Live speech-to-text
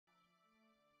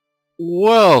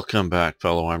Welcome back,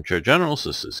 fellow armchair generals.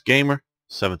 This is Gamer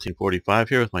 1745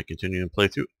 here with my continuing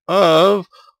playthrough of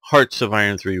Hearts of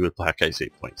Iron 3 with Black Ice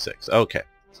 8.6. Okay,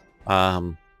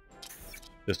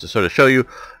 just to sort of show you,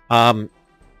 I'm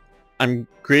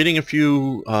creating a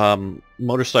few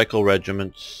motorcycle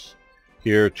regiments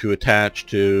here to attach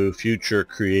to future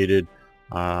created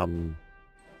HQs,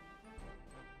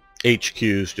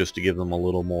 just to give them a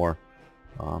little more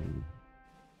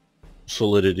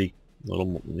solidity.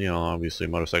 Obviously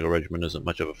motorcycle regiment isn't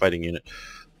much of a fighting unit,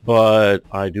 but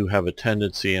I do have a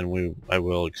tendency, and I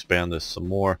will expand this some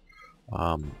more,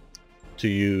 to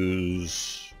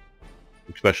use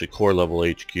especially core level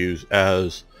HQs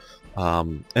as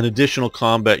an additional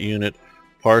combat unit,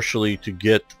 partially to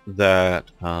get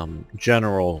that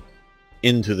general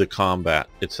into the combat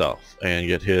itself and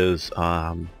get his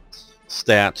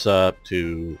stats up,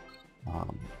 to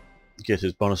get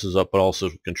his bonuses up, but also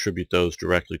contribute those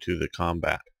directly to the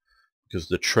combat, because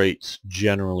the traits,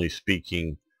 generally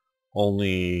speaking,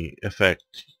 only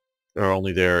are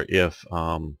only there if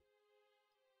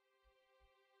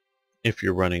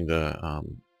you're running the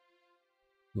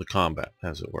combat,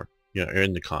 as it were. You're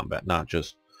in the combat, not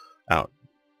just out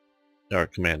or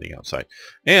commanding outside.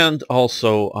 And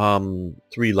also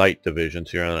 3 light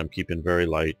divisions here that I'm keeping very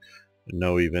light,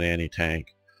 no even anti-tank.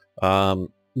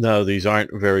 No, these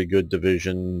aren't very good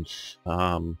divisions.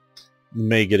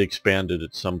 May get expanded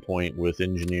at some point with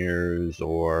engineers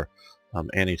or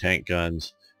anti-tank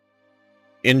guns.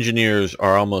 Engineers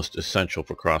are almost essential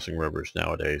for crossing rivers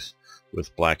nowadays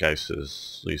with Black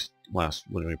Ice's, at least last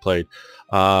when we played.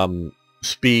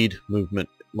 Speed, movement,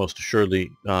 most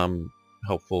assuredly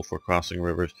helpful for crossing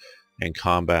rivers, and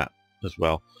combat as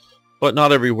well. But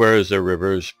not everywhere is there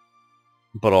rivers,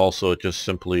 but also just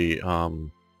simply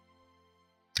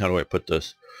how do I put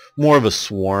this? More of a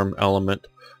swarm element.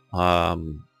 We're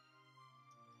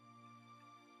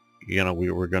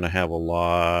going to have a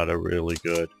lot of really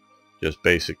good, just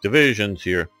basic divisions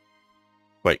here,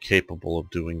 quite capable of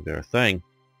doing their thing.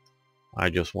 I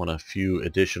just want a few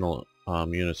additional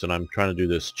units, and I'm trying to do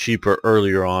this cheaper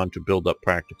earlier on to build up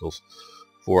practicals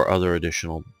for other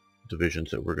additional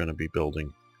divisions that we're going to be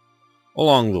building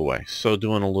along the way. So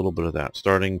doing a little bit of that,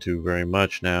 starting to very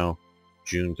much now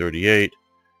June 38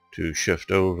 to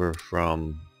shift over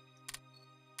from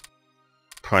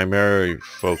primary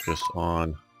focus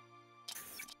on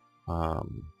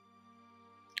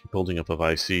building up of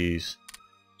ICs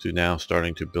to now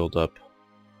starting to build up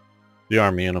the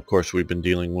army. And of course we've been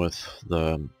dealing with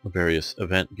the various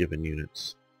event given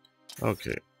units.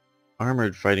 Okay,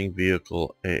 armored fighting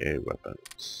vehicle AA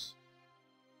weapons.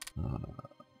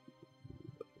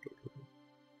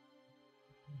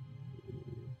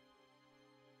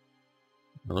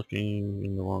 I'm looking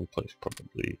in the wrong place,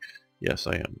 probably. Yes,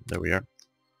 I am. There we are.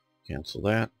 Cancel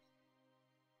that.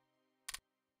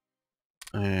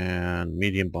 And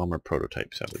medium bomber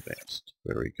prototypes have advanced.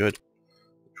 Very good.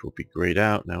 Which will be grayed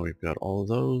out. Now we've got all of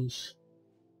those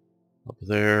up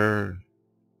there.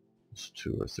 Those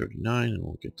 2 are 39, and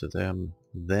we'll get to them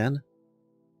then.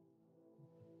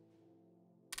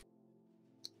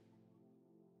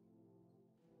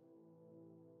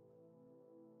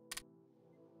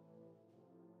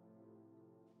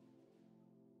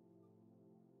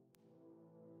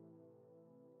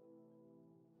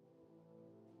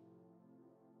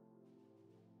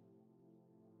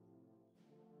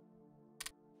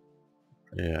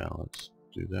 Yeah, let's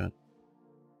do that.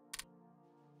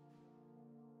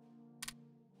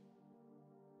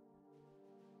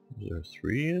 Is there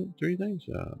three things?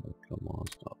 Come on,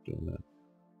 stop doing that.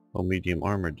 Oh, medium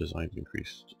armored designs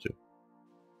increased to 2.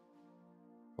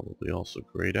 Probably also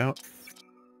grayed out.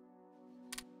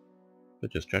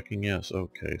 But just checking, yes.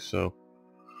 Okay, so,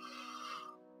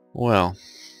 well,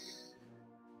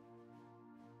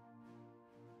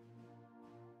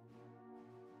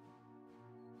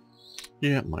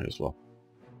 yeah, might as well.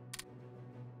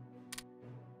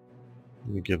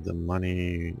 We give them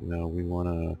money. No, we want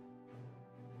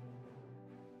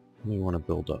to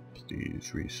build up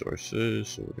these resources,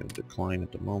 so we're going to decline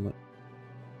at the moment.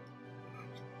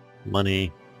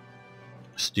 Money,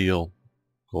 steel,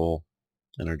 coal,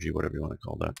 energy, whatever you want to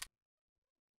call that.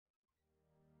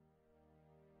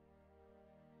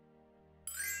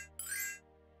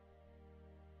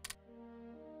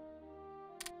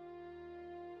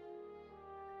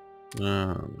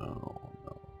 No.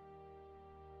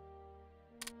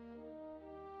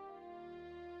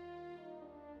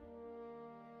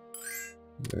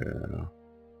 Yeah.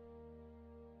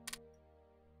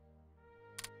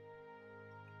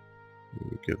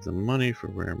 We give them money for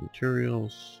rare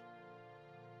materials.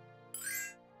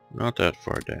 Not that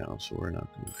far down, so we're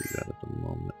not going to do that at the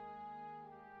moment.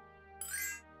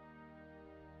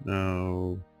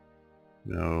 No.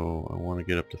 No, I want to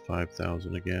get up to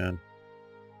 5,000 again.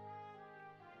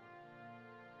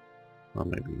 Well,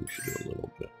 maybe we should do a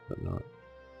little bit, but not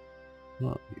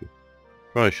you.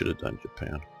 Probably should have done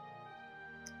Japan.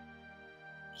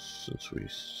 Since we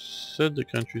said the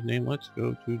country's name, let's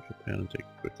go to Japan and take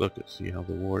a quick look and see how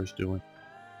the war is doing.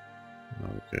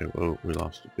 Okay, well, we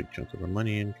lost a big chunk of our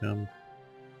money income.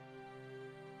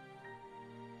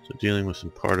 So dealing with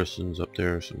some partisans up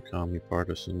there, some commie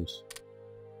partisans.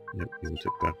 Yep, even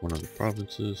took back one of the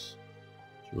provinces.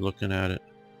 So we're looking at it.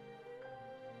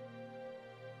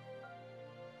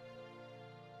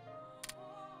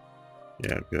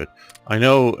 Yeah, good. I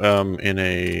know in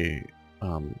a,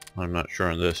 I'm not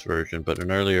sure on this version, but an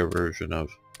earlier version of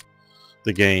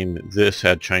the game, this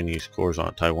had Chinese cores on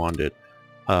it, Taiwan did.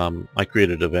 I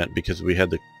created an event because we had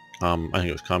the, I think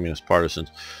it was communist partisans.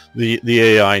 The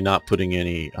AI not putting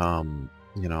any, you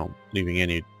know, leaving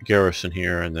any garrison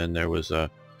here, and then there was a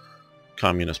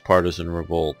communist partisan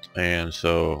revolt, and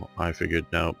so I figured,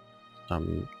 no,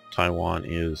 Taiwan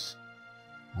is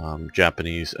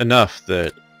Japanese enough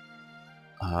that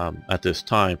at this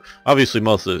time, obviously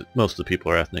most of the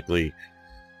people are ethnically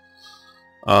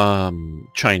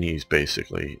Chinese,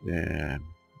 basically, and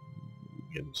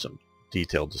some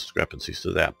detailed discrepancies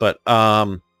to that, but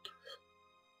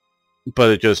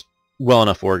it just well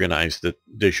enough organized that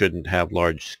they shouldn't have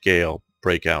large-scale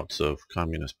breakouts of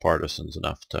communist partisans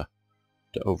enough to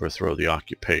overthrow the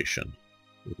occupation.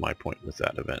 Was my point with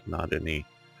that event, not any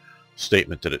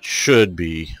statement that it should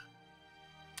be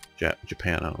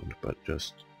Japan owned, but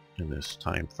just in this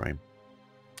time frame.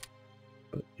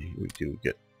 But we do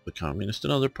get the communists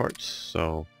in other parts,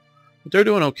 so but they're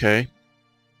doing okay.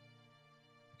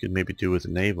 Could maybe do with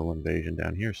a naval invasion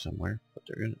down here somewhere, but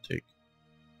they're going to take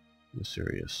this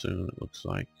area soon, it looks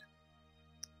like.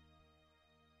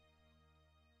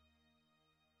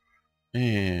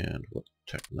 And what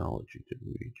technology did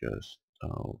we just...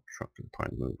 Oh, truck and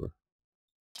prime mover.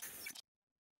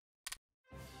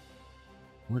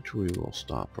 Which we will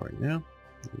stop right now.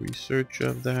 Research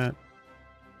of that.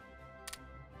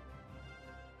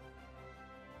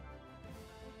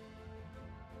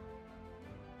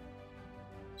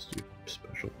 Let's do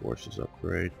special forces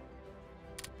upgrade.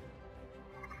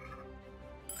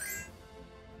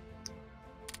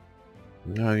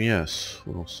 Yes,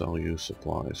 we'll sell you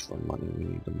supplies for money. We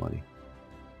need the money.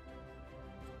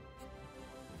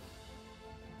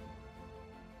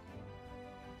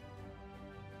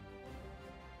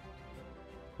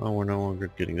 Oh, we're no longer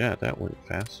getting that. That went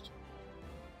fast.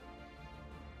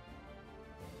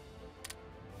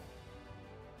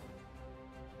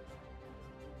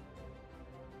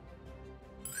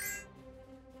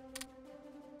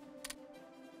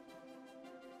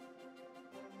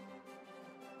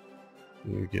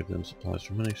 You give them supplies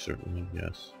for money? Certainly,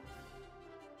 yes.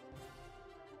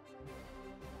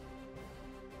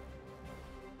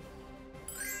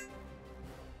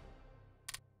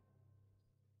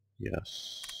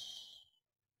 Yes.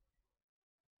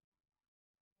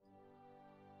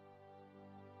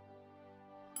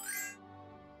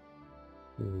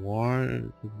 Why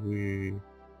did we...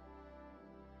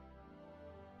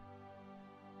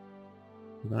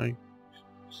 Did I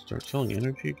start selling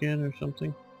energy again or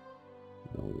something?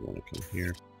 No, we want to come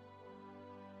here.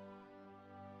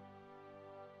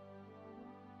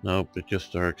 Nope, it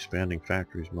just our expanding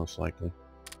factories most likely.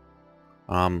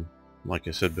 Like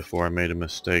I said before, I made a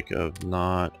mistake of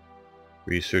not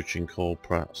researching coal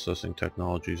processing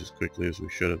technologies as quickly as we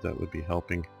should have. That would be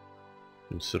helping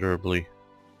considerably.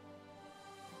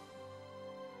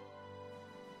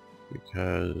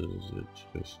 Because it's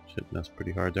just hitting us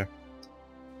pretty hard there.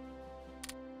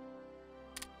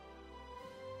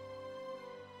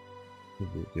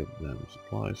 We'll give them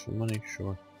supplies for money,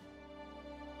 sure.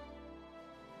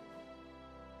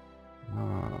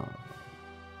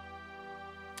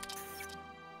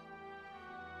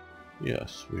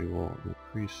 Yes, we will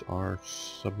increase our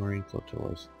submarine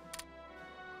flotillas.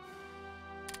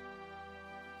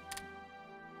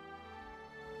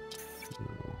 So,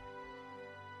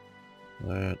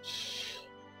 let's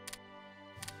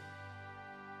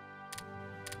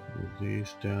move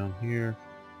these down here.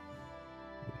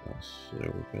 Yes,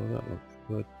 there we go, that looks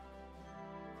good.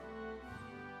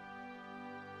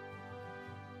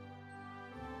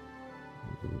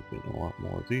 We're going to get a lot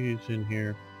more of these in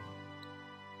here.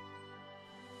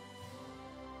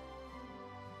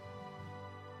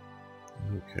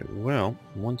 Okay, well,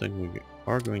 one thing we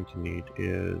are going to need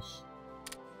is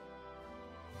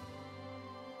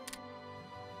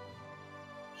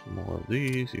some more of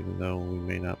these, even though we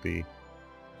may not be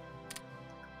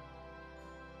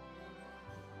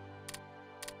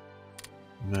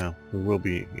Now, we will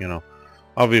be,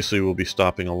 obviously we'll be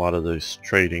stopping a lot of this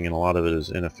trading, and a lot of it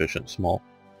is inefficient small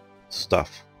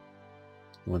stuff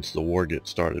once the war gets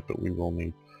started, but we will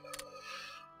need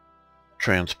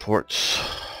transports.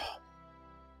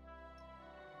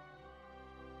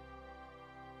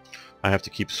 I have to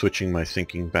keep switching my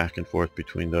thinking back and forth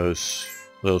between those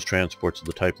transports of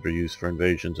the type that are used for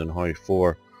invasions in Hoi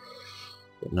 4,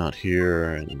 but not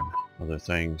here, and other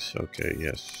things. Okay,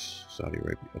 yes, Saudi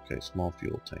Arabia. Okay, small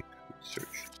fuel tank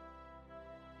research.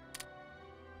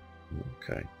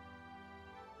 Okay.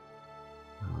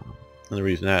 And the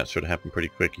reason that sort of happened pretty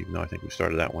quick, even though I think we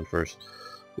started that one first,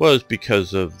 was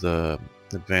because of the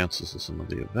advances of some of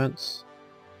the events.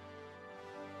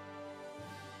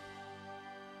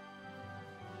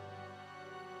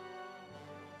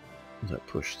 That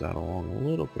pushed that along a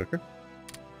little quicker.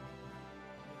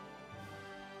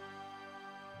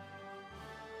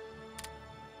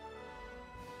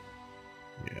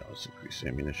 Yeah, let's increase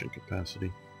ammunition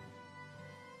capacity.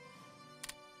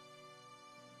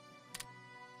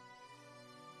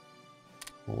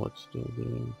 Well, what's still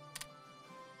doing?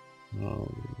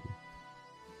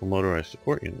 The motorized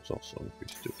support units also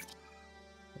increased too.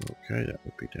 Okay, that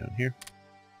would be down here.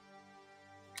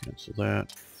 Cancel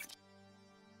that.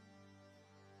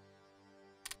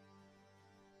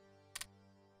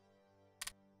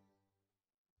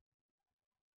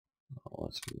 Oh,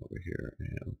 let's come over here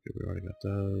and okay, we already got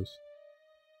those.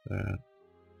 That.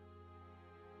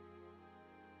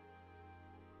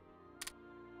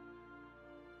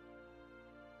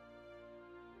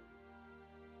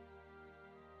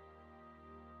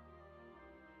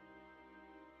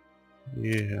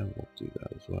 Yeah, we'll do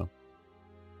that as well.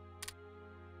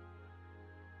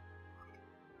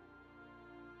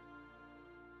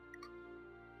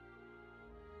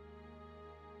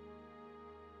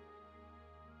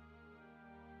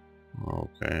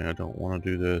 Okay, I don't want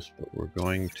to do this, but we're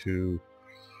going to...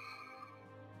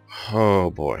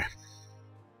 Oh boy.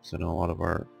 So I know a lot of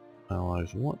our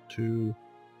allies want to...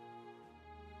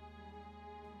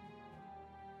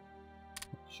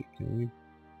 Let's see, can we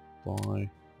buy...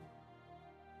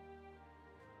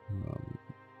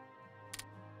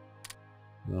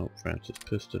 No, France is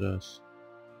pissed at us.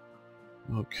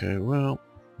 Okay, well...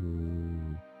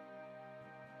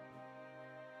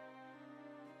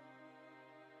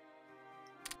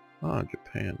 Ah,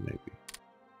 Japan, maybe.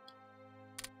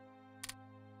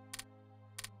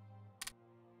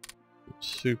 It's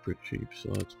super cheap,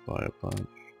 so let's buy a bunch.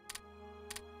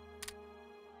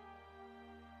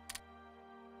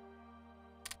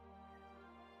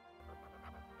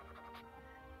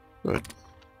 Good.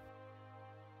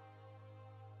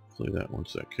 Hopefully that,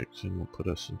 once that kicks in, will put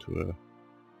us into a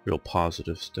real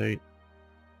positive state.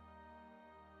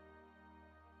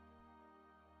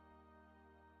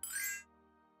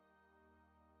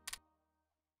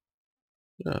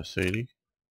 Yeah, Sadie.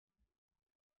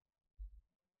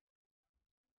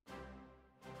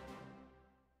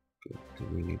 Good,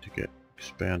 because we need to get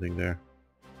expanding there.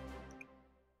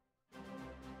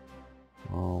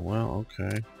 Oh, well,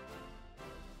 okay.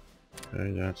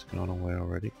 Okay, that's gone away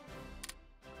already.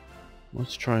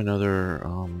 Let's try another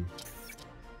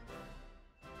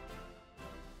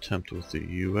attempt with the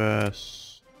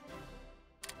US.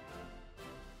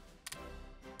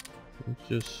 Let's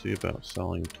just see about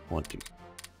selling 20.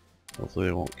 Hopefully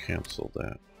they won't cancel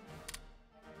that.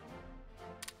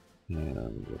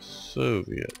 And the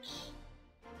Soviets.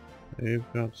 They've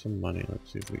got some money.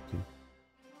 Let's see if we can...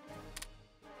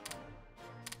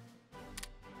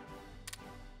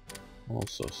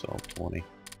 also sell 20.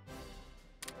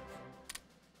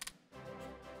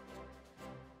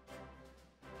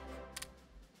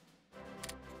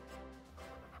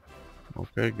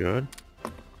 Okay, good.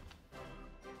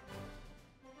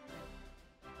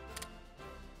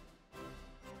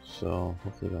 So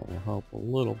hopefully that will help a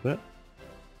little bit.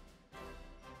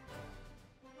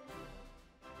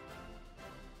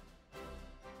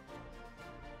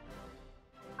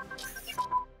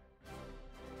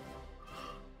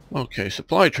 Okay,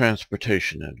 supply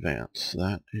transportation advance.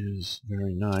 That is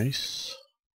very nice.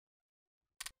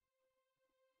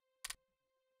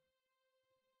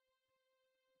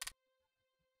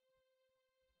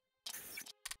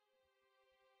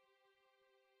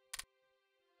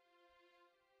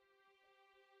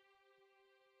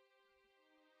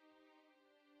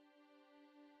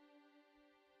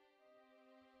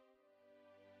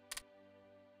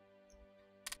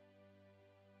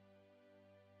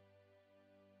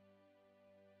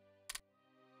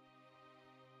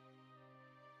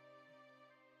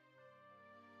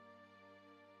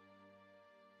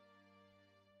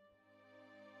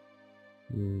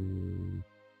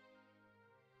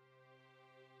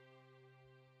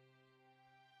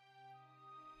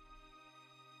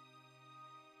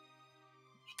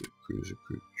 cruiser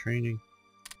crew training.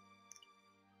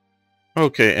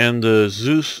 Okay, and the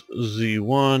Zeus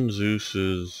Z1, Zeus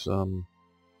is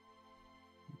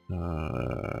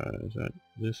that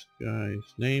this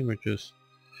guy's name or just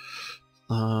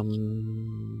I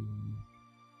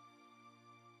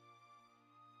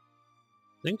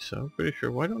think so. Pretty sure.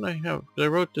 Why don't I have? I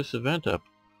wrote this event up.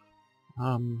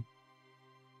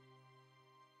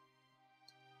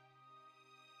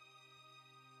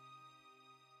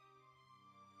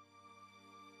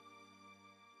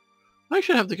 I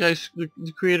should have the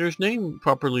the creator's name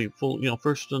properly, full,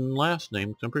 first and last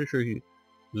name. I'm pretty sure he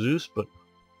Zeus, but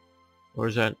or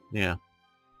is that yeah?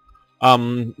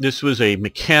 This was a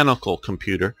mechanical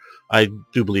computer. I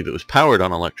do believe it was powered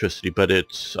on electricity, but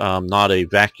it's not a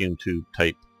vacuum tube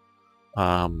type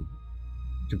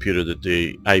computer that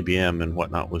the IBM and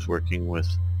whatnot was working with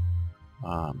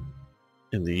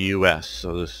in the U.S.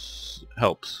 So this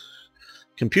helps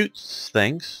computes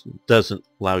things. Doesn't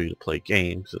allow you to play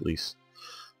games, at least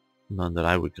none that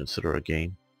I would consider a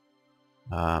game.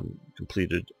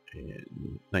 Completed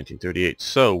in 1938.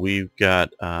 So we've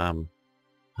got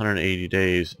 180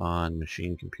 days on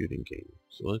machine computing game.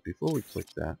 So before we click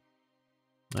that,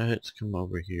 let's come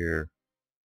over here.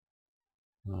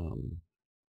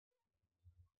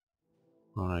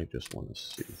 I just want to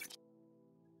see.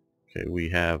 Okay, we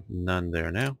have none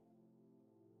there now.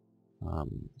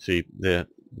 See that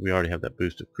we already have that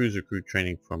boost of cruiser crew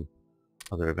training from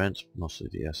other events, mostly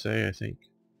the SA, I think,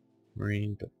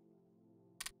 Marine. But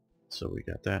so we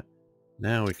got that.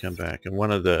 Now we come back, and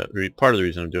part of the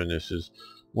reason I'm doing this is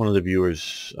one of the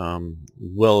viewers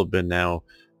will have been now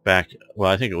back. Well,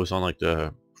 I think it was on like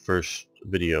the first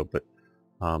video, but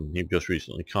he just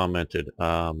recently commented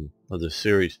of the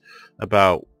series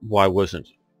about why wasn't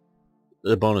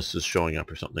the bonuses showing up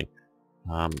or something.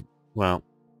 Well,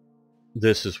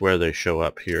 this is where they show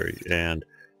up here, and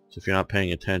so if you're not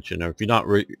paying attention, or if you're not,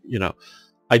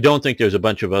 I don't think there's a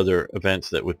bunch of other events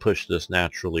that would push this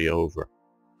naturally over.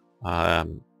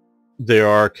 There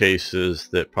are cases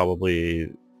that probably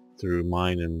through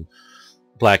mine and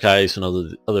Black Ice and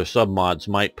other submods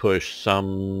might push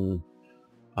some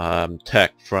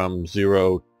tech from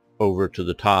 0 over to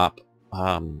the top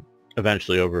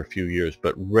eventually over a few years,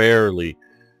 but rarely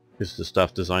is the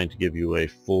stuff designed to give you a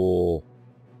full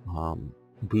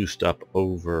boost up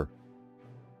over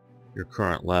your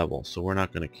current level. So we're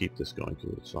not going to keep this going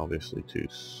because it's obviously too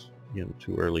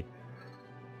early,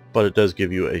 but it does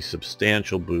give you a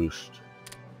substantial boost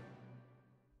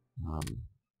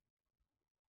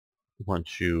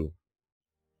once you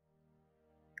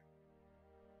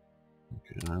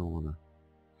I don't want to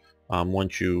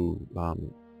once you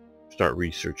start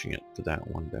researching it for that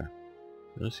one there.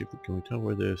 Let's see if we can tell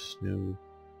where this new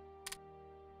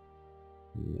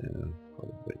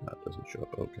probably not, doesn't show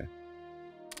up. Okay.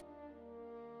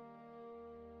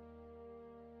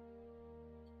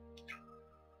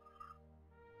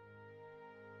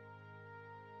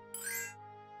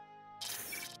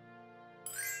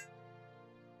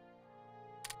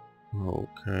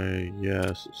 Okay,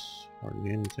 yes, it's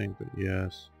hardly anything, but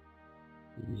yes.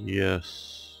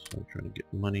 Yes, I'm trying to get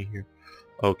money here.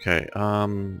 Okay,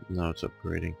 no, it's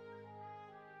upgrading.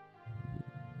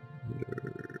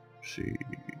 See,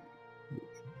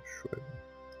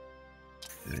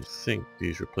 I think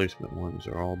these replacement ones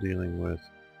are all dealing with,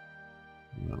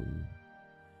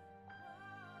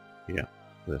 yeah,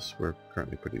 this we're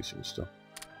currently producing still.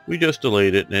 We just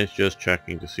delayed it, and it's just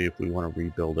checking to see if we want to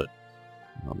rebuild it.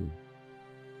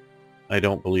 I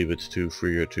don't believe it's too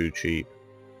free or too cheap.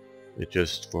 It's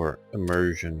just for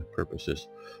immersion purposes.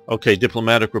 Okay,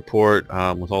 diplomatic report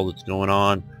with all that's going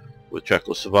on with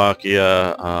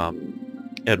Czechoslovakia.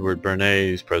 Edward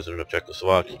Bernays, president of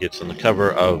Czechoslovakia, gets on the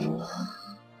cover of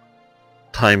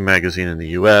Time magazine in the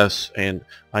U.S. And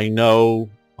I know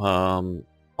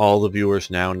all the viewers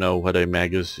now know what a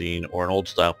magazine or an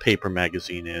old-style paper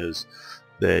magazine is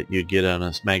that you get on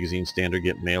a magazine stand or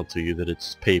get mailed to you, that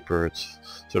it's paper, it's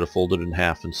sort of folded in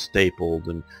half and stapled,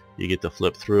 and you get to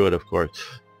flip through it, of course.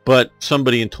 But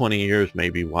somebody in 20 years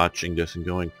may be watching this and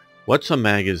going, what's a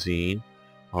magazine?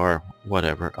 Or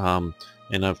whatever.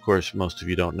 And of course, most of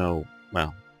you don't know,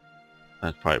 well,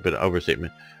 that's probably a bit of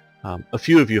overstatement. A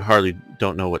few of you hardly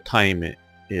don't know what Time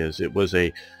is. It was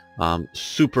a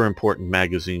super important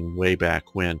magazine way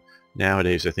back when.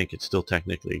 Nowadays, I think it still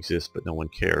technically exists, but no one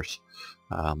cares.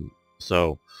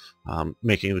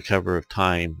 Making the cover of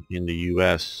Time in the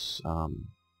U.S.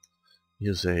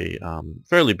 Is a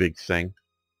fairly big thing.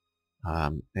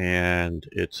 And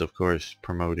it's, of course,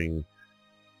 promoting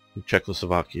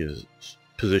Czechoslovakia's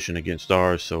position against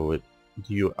ours, so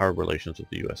our relations with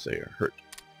the USA are hurt.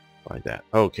 Buy that.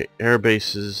 Okay, air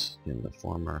bases in the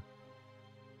former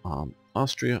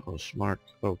Austria, Ostmark.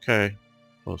 Okay,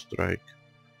 Österreich.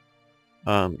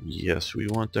 Yes, we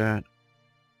want that.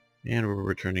 And we're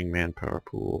returning manpower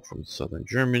pool from southern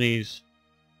Germany's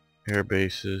air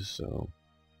bases, so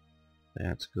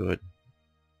that's good.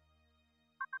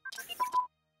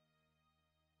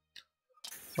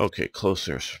 Okay, close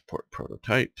air support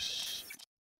prototypes,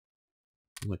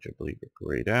 which I believe are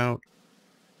grayed out.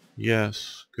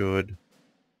 Yes, good.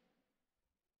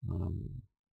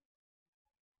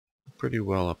 Pretty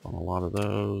well up on a lot of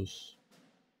those.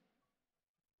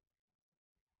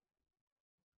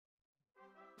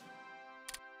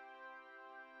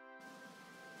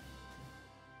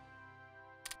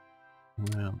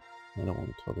 Well, I don't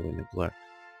want to totally neglect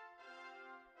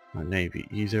our Navy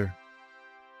either.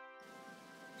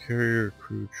 Carrier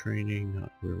crew training,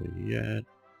 not really yet.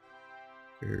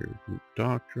 Carrier group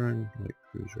doctrine, light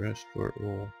cruiser escort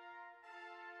role.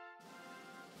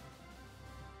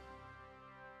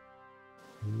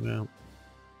 Well,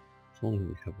 it's only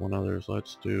we have one others.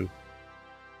 Let's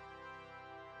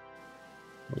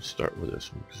start with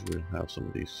this one because we'll have some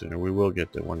of these sooner. We will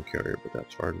get the one carrier, but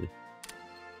that's hardly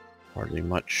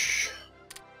much.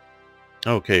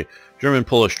 Okay,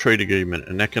 German-Polish trade agreement,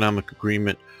 an economic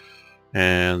agreement,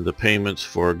 and the payments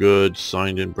for goods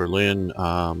signed in Berlin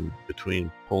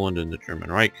between Poland and the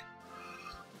German Reich.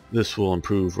 This will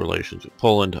improve relations with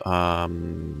Poland.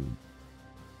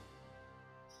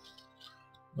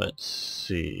 Let's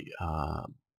see.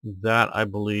 That, I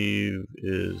believe,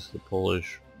 is the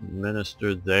Polish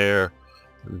minister there.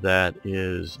 That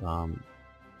is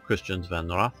Christian van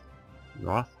Roth.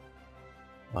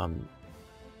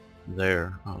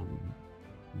 There,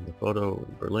 in the photo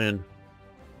in Berlin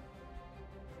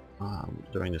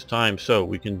during this time. So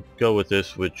we can go with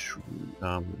this, which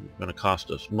going to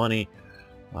cost us money.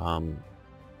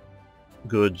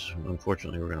 Goods,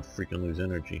 unfortunately, we're going to freaking lose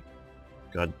energy.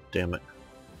 God damn it.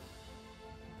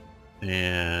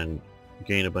 And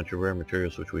gain a bunch of rare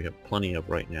materials, which we have plenty of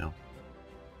right now.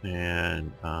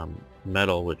 And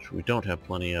metal, which we don't have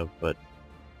plenty of, but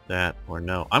that or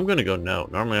no. I'm going to go no.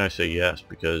 Normally I say yes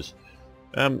because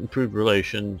improved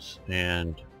relations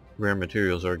and rare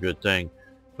materials are a good thing,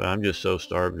 but I'm just so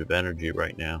starved of energy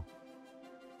right now.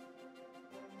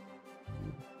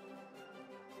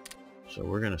 So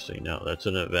we're going to say no. That's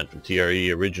an event from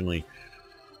TRE, originally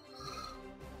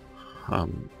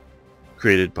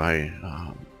created by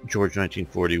George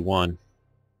 1941.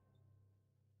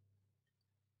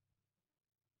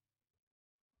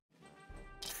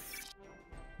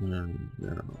 And,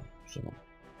 so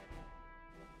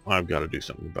I've got to do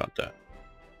something about that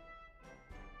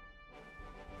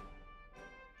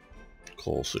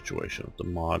coal situation with the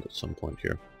mod at some point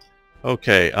here.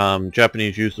 Okay,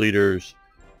 Japanese youth leaders.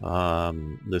 They're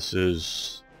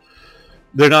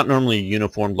not normally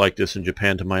uniformed like this in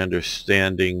Japan, to my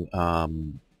understanding.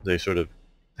 They sort of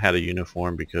had a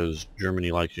uniform because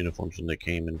Germany likes uniforms when they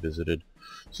came and visited.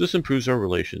 So this improves our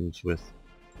relations with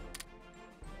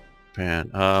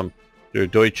Japan. Der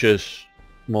Deutsches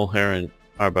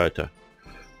Müllherrenarbeiter,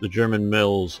 the German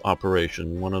mills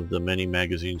operation, one of the many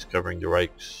magazines covering the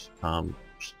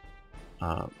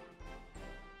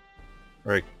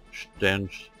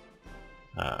Reichsstands,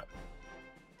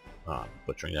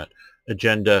 butchering that,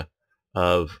 agenda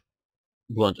of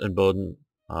Blunt and Boden,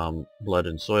 blood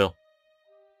and soil,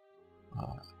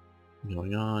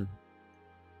 going on.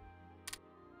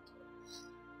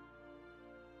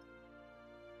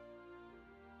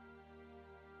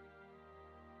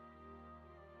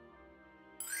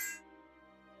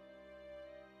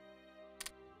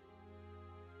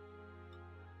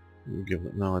 Give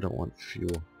it, no, I don't want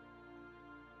fuel.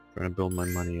 Trying to build my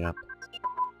money up.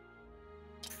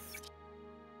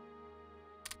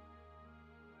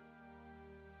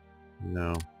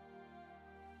 No.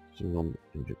 Single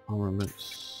engine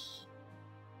armaments.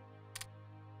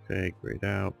 Okay, grayed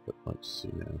out, but let's see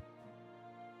now.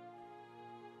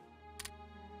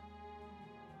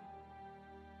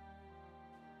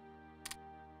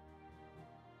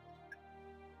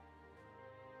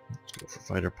 Let's go for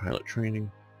fighter pilot training.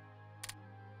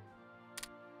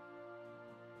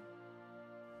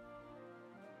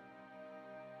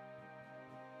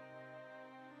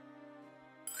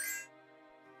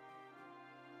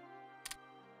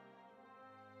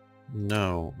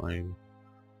 No, I'm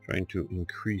trying to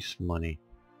increase money.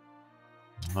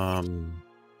 How much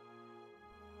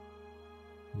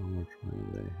money do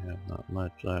they have? Not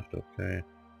much left, okay.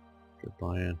 Good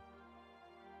buy-in.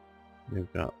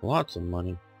 They've got lots of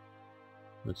money.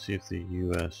 Let's see if the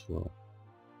US will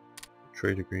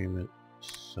trade agreement,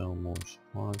 sell more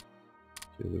supplies.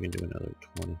 See if we can do another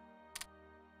 20.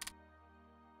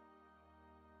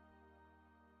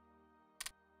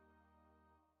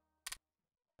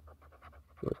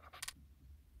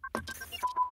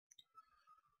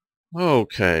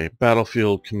 Okay,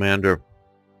 battlefield commander.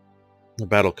 The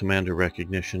battle commander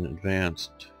recognition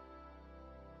advanced.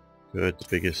 Good. The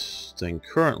biggest thing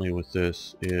currently with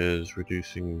this is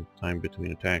reducing time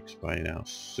between attacks by now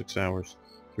 6 hours,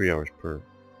 3 hours per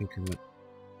increment.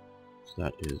 So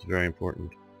that is very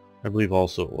important. I believe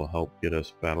also it will help get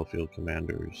us battlefield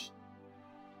commanders,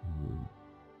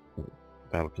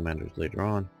 battle commanders later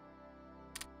on.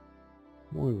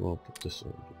 We will put this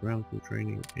over to ground crew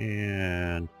training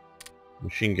and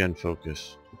machine gun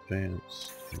focus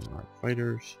advanced in our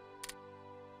fighters,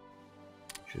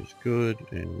 which is good,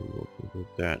 and we will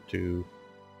convert that to,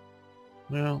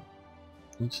 well,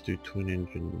 let's do twin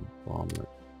engine bomber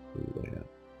layout.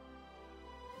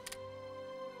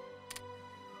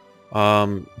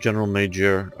 General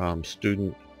Major,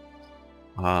 student,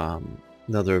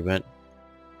 another event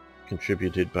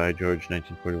contributed by George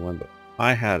 1941, but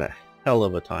I had a hell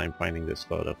of a time finding this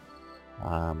photo.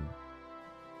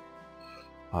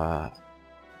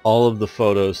 All of the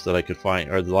photos that I could find,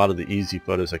 or a lot of the easy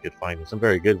photos I could find, some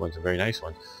very good ones and very nice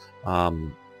ones,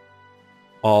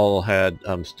 all had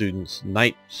students'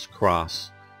 Knight's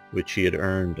Cross, which he had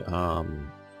earned,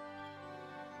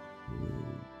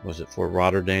 was it for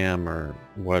Rotterdam or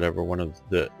whatever, one of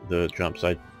the jumps.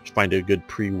 I find a good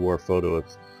pre-war photo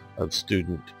of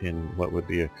student in what would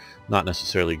be not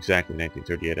necessarily exactly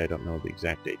 1938, I don't know the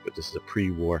exact date, but this is a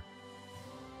pre-war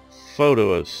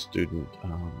photo of student,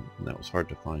 and that was hard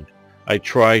to find. I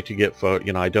try to get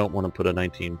photo, I don't want to put a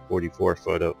 1944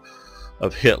 photo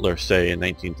of Hitler, say, in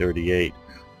 1938,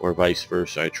 or vice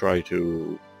versa. I try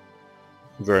to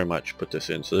very much put this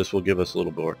in. So this will give us a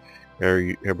little more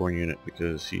airborne unit,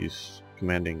 because he's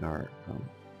commanding our,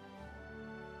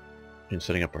 in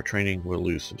setting up our training. We'll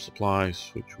lose some supplies,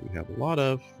 which we have a lot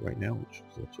of right now, which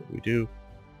that's what we do.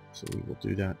 So we will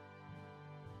do that.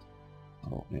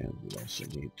 Oh, and we also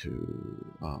need to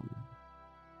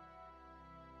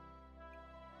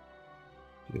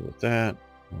deal with that.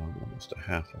 Almost a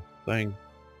half a thing.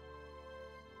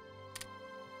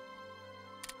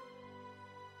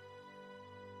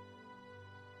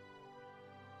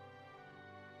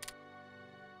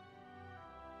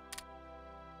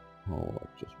 Oh, I'll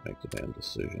just make the damn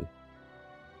decision.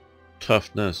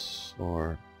 Toughness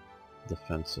or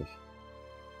defensive.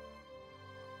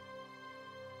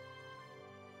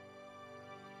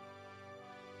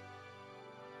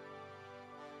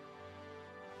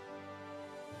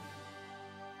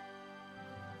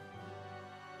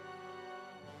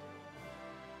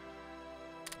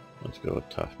 Let's go with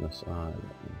toughness.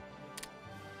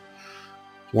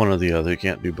 One or the other. You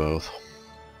can't do both.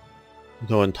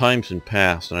 Though in times in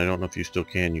past, and I don't know if you still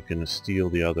can, you can steal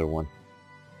the other one.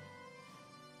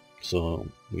 So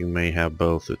you may have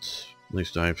both. At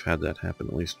least I've had that happen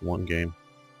at least one game.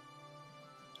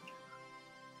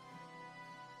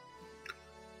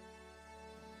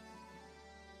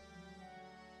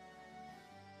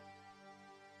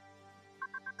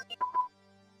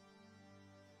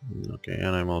 Okay,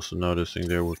 and I'm also noticing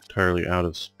there we're entirely out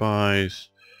of spies.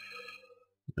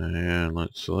 And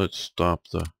let's stop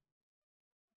the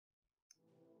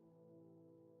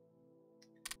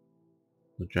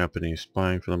Japanese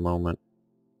spying for the moment.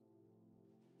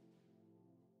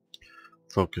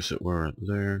 Focus it where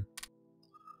there.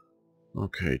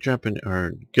 Okay,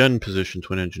 our gun position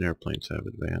twin engine airplanes have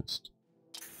advanced.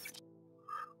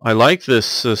 I like this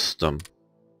system,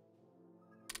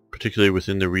 particularly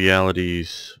within the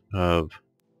realities of,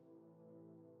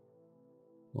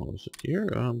 what was it here?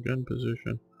 Gun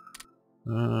position.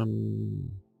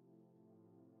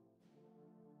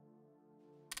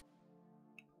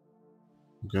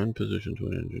 Gun position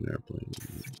twin engine airplane.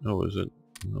 Oh, is it?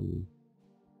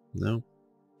 No.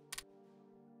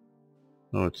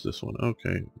 Oh, it's this one.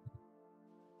 Okay.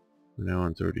 We're now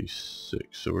on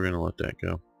 36, so we're gonna let that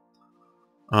go.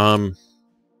 I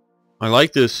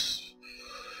like this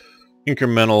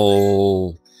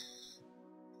incremental,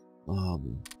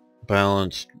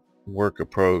 balanced work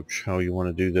approach, how you want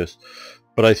to do this,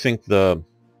 but I think the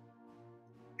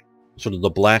sort of the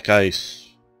Black Ice,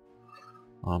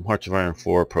 Hearts of Iron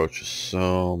 4 approach is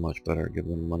so much better. Give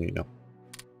them money up.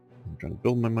 I'm trying to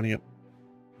build my money up.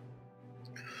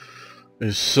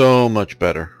 Is so much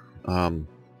better, in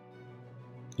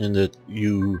that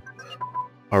you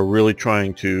are really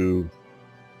trying to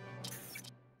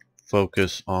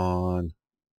focus on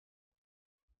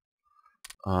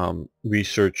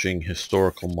researching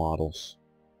historical models.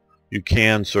 You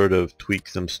can sort of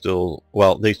tweak them still.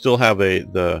 Well, they still have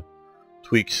the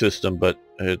tweak system, but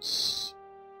it's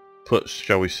put,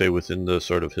 shall we say, within the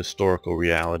sort of historical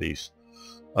realities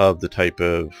of the type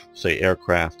of, say,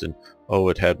 aircraft. And oh,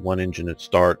 it had one engine at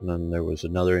start, and then there was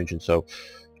another engine. So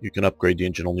you can upgrade the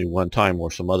engine only one time,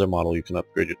 or some other model you can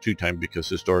upgrade it 2 times because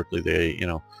historically they,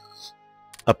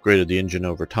 upgraded the engine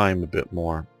over time a bit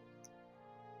more.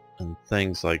 And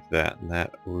things like that. And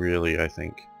that really, I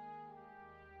think,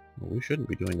 well, we shouldn't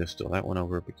be doing this still. That went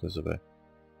over because of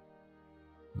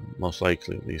most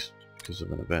likely at least, because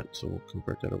of an event. So we'll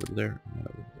convert that over to there and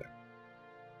that over to there.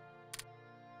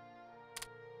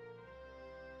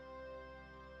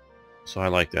 So I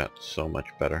like that so much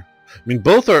better. I mean,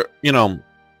 both are,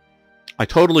 I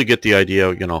totally get the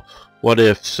idea, what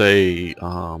if, say,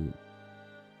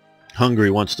 Hungary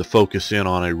wants to focus in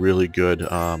on a really good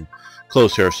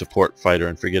close air support fighter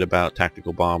and forget about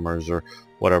tactical bombers or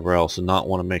whatever else, and not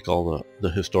want to make all the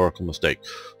historical mistakes.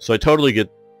 So I totally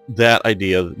get that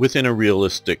idea within a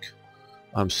realistic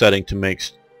setting to make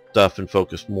stuff and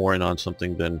focus more in on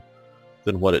something than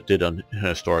what it did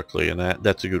historically, and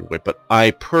that's a good way. But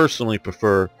I personally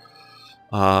prefer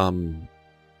the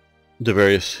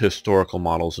various historical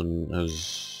models, and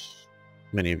as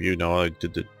many of you know, I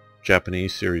did the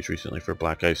Japanese series recently for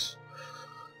Black Ice,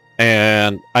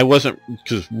 and I wasn't,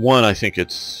 because one, I think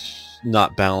it's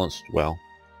not balanced well,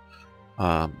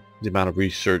 the amount of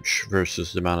research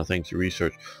versus the amount of things you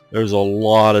research. There's a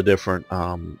lot of different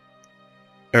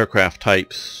aircraft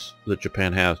types that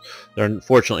Japan has. They're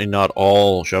unfortunately not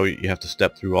all, you have to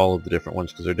step through all of the different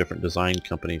ones because they're different design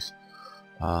companies,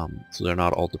 so they're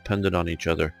not all dependent on each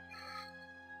other.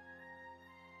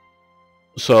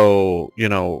 So,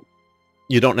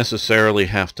 you don't necessarily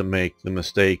have to make the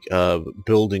mistake of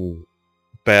building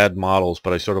bad models,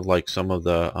 but I sort of like some of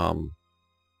the,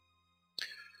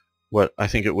 what I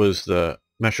think it was the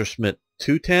Messerschmitt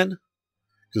 210,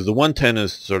 because the 110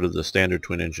 is sort of the standard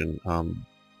twin engine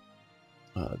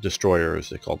destroyer, as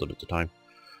they called it at the time.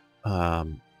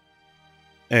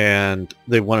 And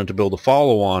they wanted to build a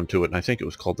follow-on to it, and I think it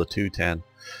was called the 210.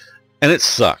 And it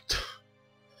sucked.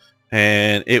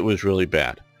 And it was really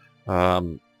bad.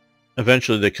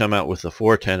 Eventually they come out with the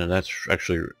 410, and that's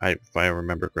actually, if I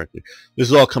remember correctly, this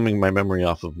is all coming my memory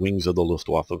off of Wings of the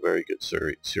Luftwaffe, a very good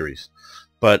series.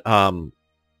 But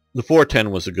the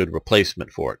 410 was a good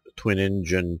replacement for it. The twin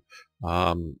engine,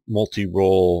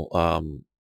 multi-role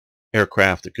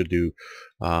aircraft that could do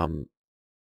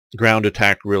ground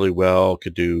attack really well,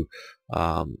 could do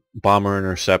bomber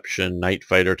interception, night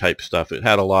fighter type stuff. It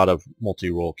had a lot of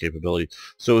multi-role capability,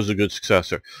 so it was a good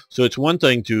successor. So it's one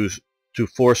thing to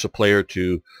force a player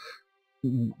to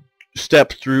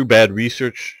step through bad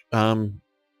research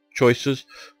choices,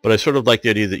 but I sort of like the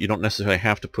idea that you don't necessarily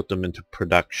have to put them into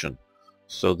production,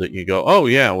 so that you go, oh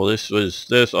yeah, well this was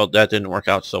this, oh that didn't work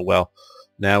out so well,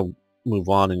 now move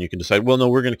on, and you can decide, well no,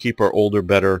 we're going to keep our older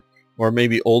better, or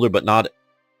maybe older but not,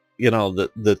 the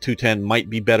 210 might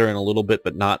be better in a little bit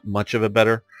but not much of a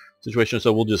better situation,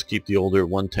 so we'll just keep the older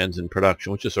 110s in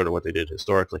production, which is sort of what they did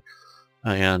historically,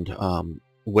 and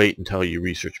wait until you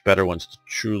research better ones to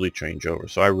truly change over.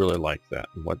 So I really like that,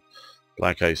 and what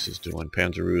Black Ice is doing,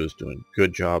 Panzeroo is doing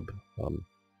good job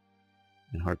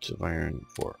in Hearts of Iron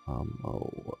for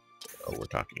we're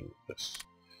talking this.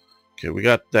 Okay, we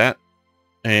got that,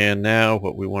 and now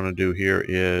what we want to do here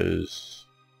is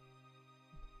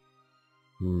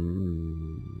I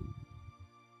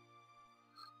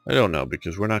don't know,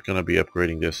 because we're not going to be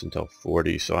upgrading this until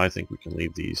 40, so I think we can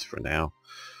leave these for now.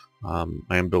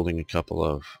 I am building a couple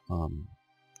of I'll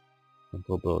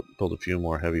build a few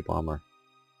more heavy bomber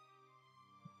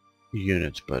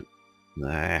units, but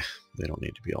nah, they don't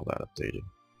need to be all that updated.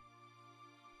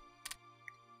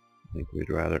 I think we'd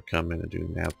rather come in and do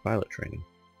nav pilot training.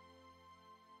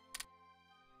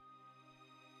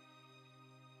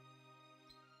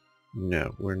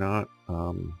 No, we're not.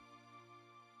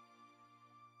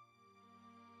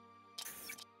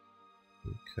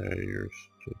 Okay, you're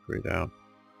still grayed out.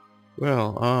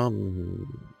 Well,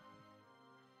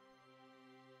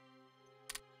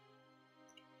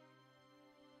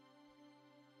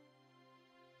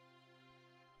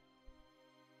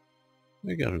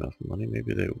 they got enough money.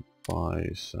 Maybe they would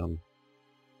buy some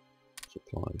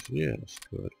supplies. Yes,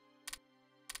 good.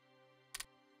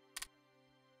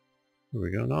 Here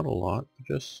we go. Not a lot, but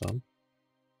just some.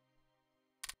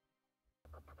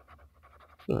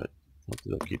 Good.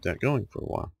 Hopefully they'll keep that going for a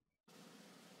while.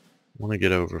 I want to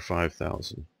get over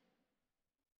 5,000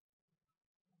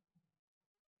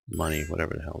 money,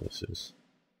 whatever the hell this is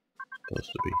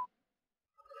supposed to be.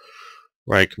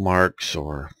 Reich marks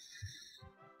or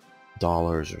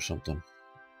dollars or something.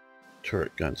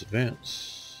 Turret guns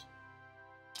advance.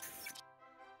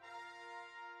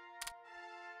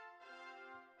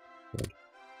 Good.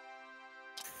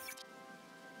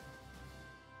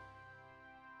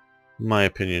 In my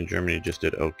opinion, Germany just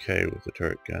did okay with the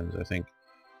turret guns. I think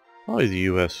Probably the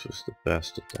US was the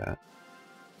best at that.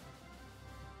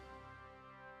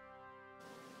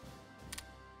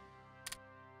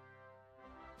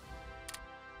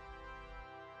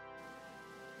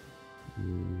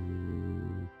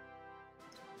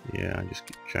 Yeah, I just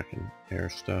keep checking air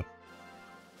stuff.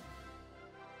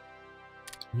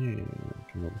 Yeah,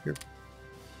 come over here.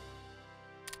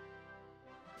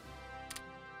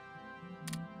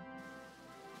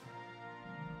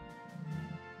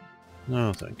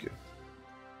 No, thank you.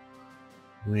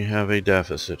 We have a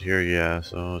deficit here, yeah,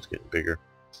 so it's getting bigger.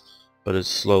 But it's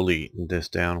slowly eating this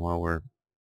down while we're,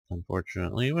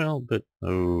 unfortunately, well, but,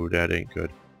 oh, that ain't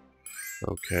good.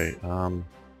 Okay,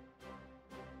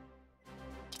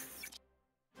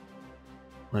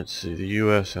 let's see, the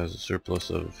US has a surplus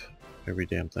of every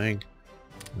damn thing.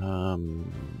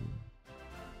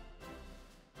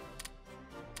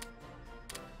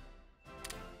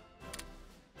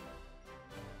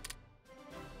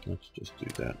 Let's just do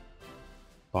that.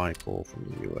 Buy coal from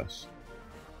the US.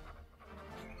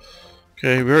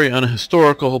 Okay, very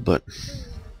unhistorical, but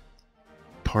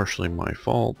partially my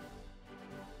fault.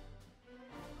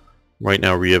 Right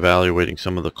now reevaluating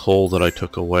some of the coal that I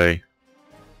took away.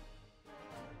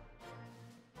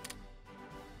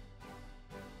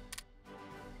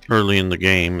 Early in the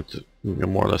game, it's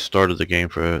more or less started the game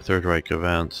for Third Reich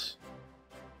events.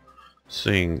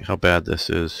 Seeing how bad this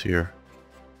is here.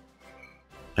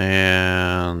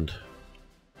 And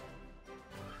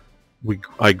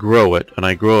I grow it, and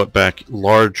I grow it back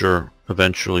larger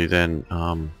eventually than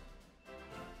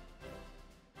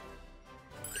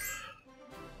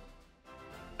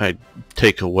I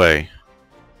take away.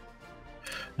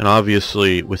 And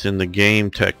obviously within the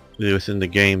game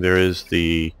there is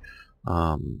the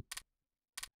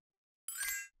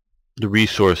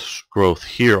resource growth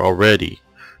here already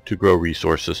to grow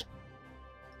resources.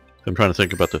 I'm trying to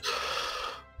think about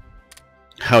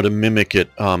how to mimic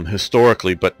it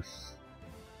historically, but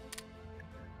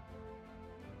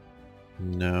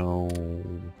no,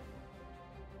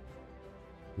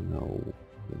 we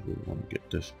want to get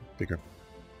this bigger.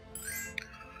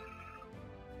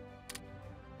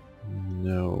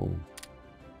 No.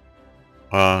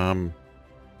 And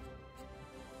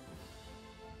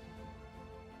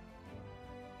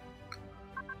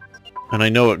I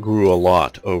know it grew a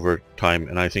lot over time,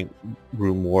 and I think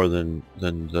grew more than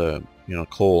the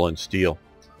coal and steel,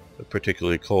 but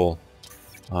particularly coal.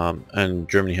 And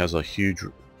Germany has a huge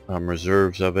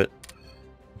reserves of it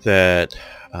that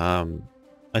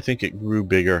I think it grew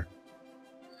bigger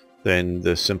than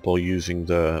the simple using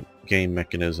the game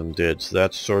mechanism did. So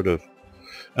that's sort of,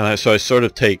 and so I sort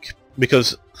of take,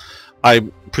 because I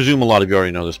presume a lot of you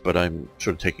already know this, but I'm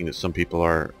sort of taking that some people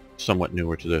are somewhat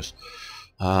newer to this.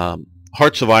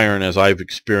 Hearts of Iron, as I've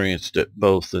experienced it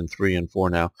both in 3 and 4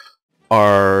 now,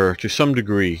 are to some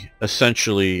degree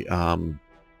essentially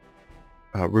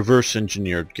reverse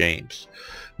engineered games,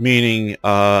 meaning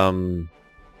and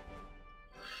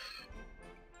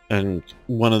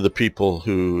one of the people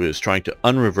who is trying to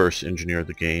unreverse engineer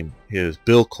the game is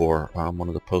Bill Core, one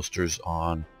of the posters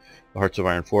on the Hearts of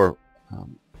Iron 4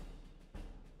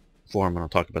 forum, and I'll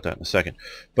talk about that in a second.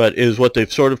 But is what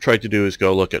they've sort of tried to do is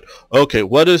go look at, okay,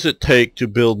 what does it take to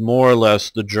build more or less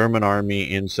the German army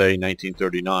in, say,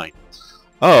 1939?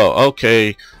 Oh,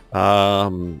 okay,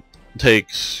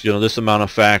 takes this amount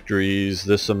of factories,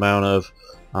 this amount of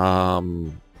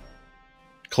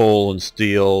coal and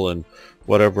steel and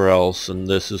whatever else, and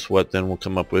this is what then will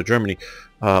come up with Germany.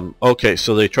 Okay,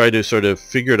 so they try to sort of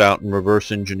figure it out and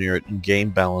reverse engineer it and game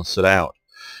balance it out,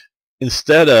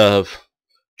 instead of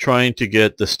trying to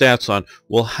get the stats on,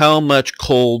 well, how much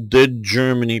coal did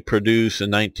Germany produce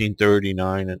in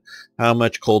 1939, and how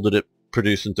much coal did it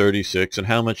produce in 36, and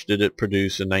how much did it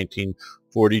produce in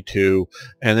 1942,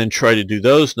 and then try to do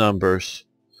those numbers.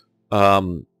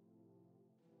 And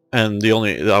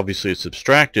obviously it's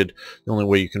abstracted. The only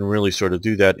way you can really sort of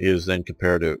do that is then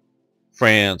compare to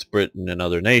France, Britain, and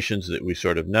other nations that we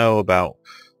sort of know about.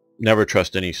 Never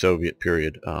trust any Soviet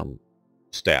period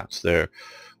stats. They're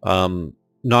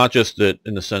not just that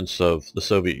in the sense of the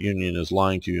Soviet Union is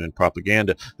lying to you in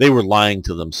propaganda, they were lying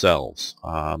to themselves.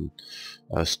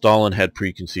 Stalin had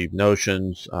preconceived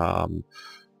notions.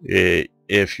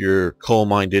 If your coal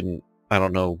mine didn't, I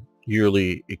don't know,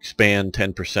 yearly expand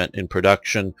 10% in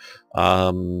production,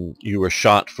 you were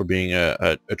shot for being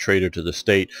a traitor to the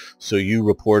state. So you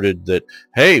reported that,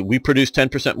 hey, we produced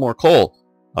 10% more coal.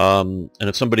 And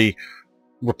if somebody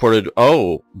reported,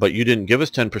 oh, but you didn't give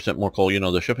us 10% more coal,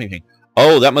 the shipping thing,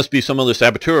 oh, that must be some other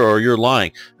saboteur, or you're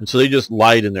lying. And so they just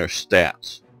lied in their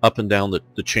stats up and down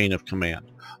the chain of command.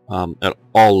 at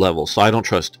all levels. So I don't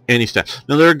trust any stats.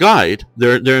 Now they're a guide,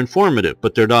 they're informative,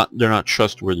 but they're not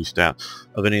trustworthy stats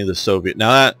of any of the Soviet.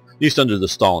 Now that, at least under the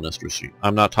Stalinist regime.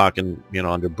 I'm not talking,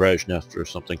 under Brezhnev or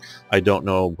something. I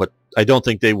don't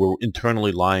think they were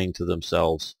internally lying to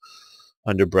themselves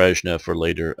under Brezhnev or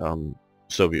later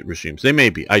Soviet regimes. They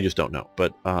may be, I just don't know.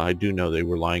 But I do know they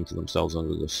were lying to themselves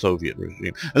under the Soviet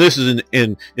regime. And this is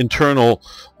in internal,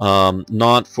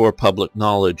 not for public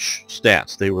knowledge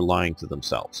stats. They were lying to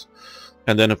themselves.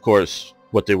 And then, of course,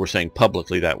 what they were saying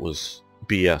publicly, that was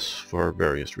BS for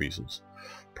various reasons.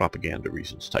 Propaganda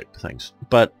reasons type things.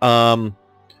 But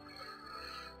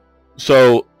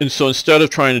so instead of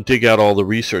trying to dig out all the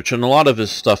research, and a lot of this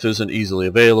stuff isn't easily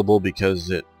available because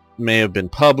it may have been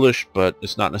published, but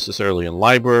it's not necessarily in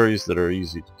libraries that are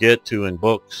easy to get to, in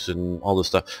books and all this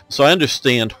stuff. So I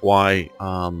understand why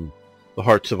the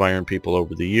Hearts of Iron people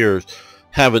over the years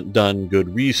haven't done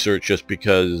good research, just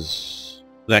because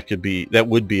that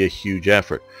would be a huge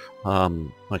effort.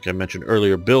 Like I mentioned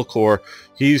earlier, Bill Core,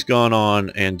 he's gone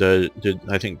on and did,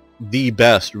 I think, the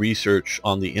best research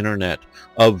on the internet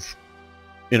of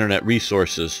internet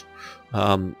resources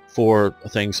for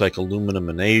things like aluminum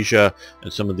in Asia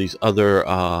and some of these other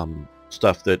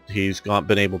stuff that he's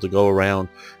been able to go around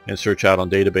and search out on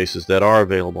databases that are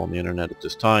available on the internet at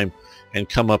this time, and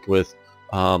come up with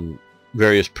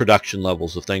various production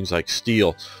levels of things like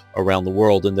steel around the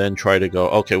world, and then try to go,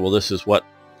 okay, well, this is what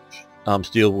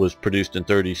steel was produced in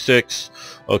 36,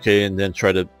 okay, and then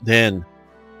try to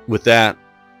with that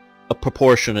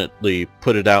proportionately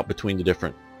put it out between the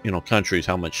different countries.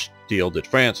 How much steel did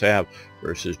France have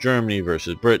versus Germany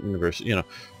versus Britain versus,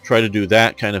 try to do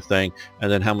that kind of thing.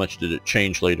 And then how much did it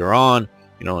change later on,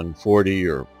 in 40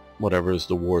 or whatever as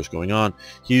the war is going on.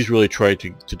 He's really tried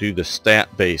to do the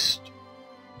stat-based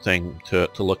thing to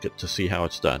look at, to see how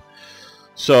it's done.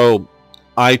 So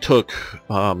I took,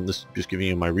 this is just giving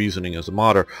you my reasoning as a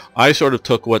modder, I sort of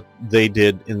took what they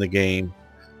did in the game,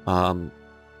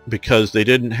 because they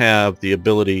didn't have the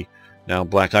ability. Now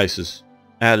Black Ice has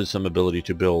added some ability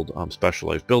to build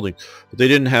specialized buildings, but they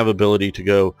didn't have ability to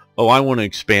go, oh, I want to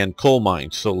expand coal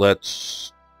mines, so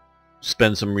let's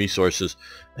spend some resources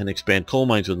and expand coal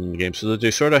mines within the game. So that they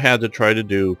sort of had to try to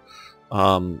do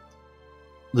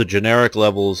the generic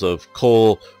levels of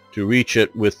coal to reach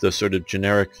it with the sort of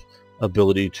generic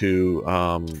ability to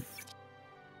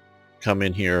come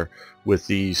in here with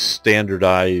these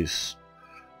standardized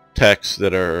texts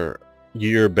that are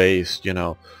year-based.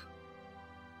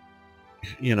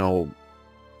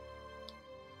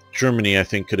 Germany, I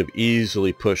think, could have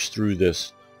easily pushed through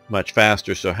this much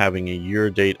faster, so having a year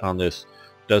date on this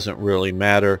doesn't really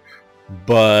matter.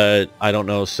 But I don't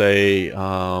know, say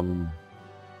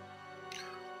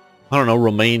I don't know,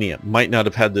 Romania might not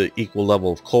have had the equal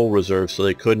level of coal reserves, so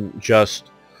they couldn't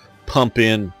just pump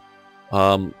in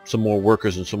some more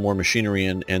workers and some more machinery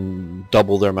and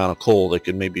double their amount of coal. They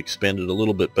could maybe expand it a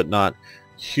little bit, but not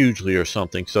hugely or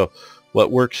something. So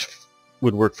what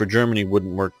would work for Germany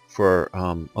wouldn't work for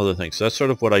other things. So that's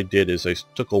sort of what I did, is I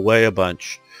took away a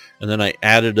bunch and then I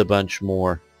added a bunch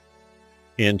more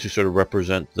in to sort of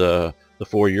represent the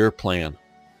 4-year plan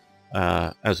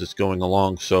as it's going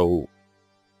along. So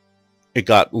it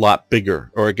got a lot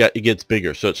bigger, or it gets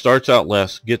bigger. So it starts out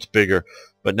less, gets bigger,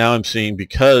 but now I'm seeing,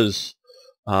 because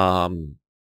of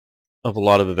a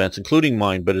lot of events, including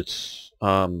mine, but it's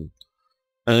and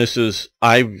this is,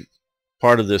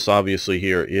 part of this obviously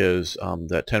here is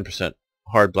that 10%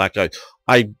 hard black ice.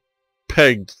 I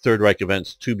pegged Third Reich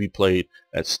events to be played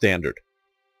at standard.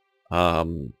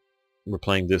 We're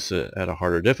playing this at a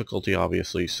harder difficulty,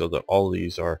 obviously, so that all of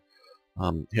these are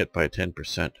hit by a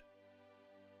 10%.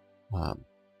 No,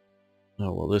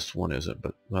 well, this one isn't,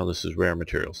 but, well, this is rare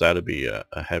materials. That would be a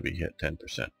heavy hit, 10%.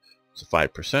 It's a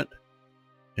 5%,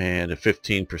 and a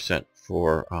 15%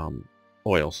 for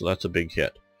oil, so that's a big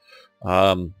hit.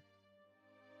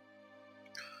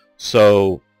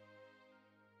 So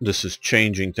this is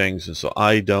changing things, and so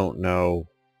I don't know,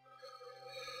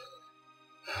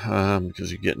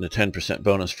 because you're getting a 10%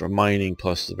 bonus for mining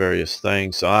plus the various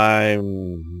things. So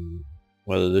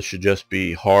whether this should just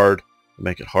be hard,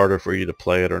 make it harder for you to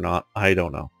play it or not, I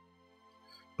don't know.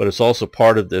 But it's also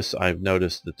part of this. I've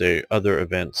noticed that there are other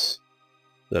events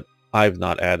that I've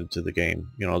not added to the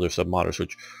game, other submodders,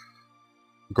 which,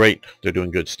 great, they're doing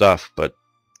good stuff, but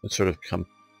it's sort of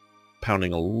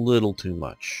compounding a little too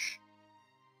much,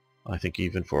 I think,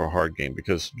 even for a hard game,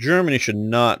 because Germany should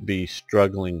not be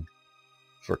struggling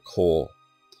for coal.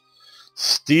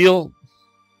 Steel,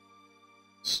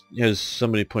 as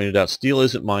somebody pointed out, steel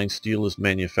isn't mined, steel is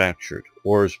manufactured,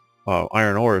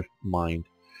 iron ore is mined,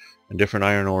 and different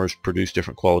iron ores produce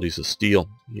different qualities of steel,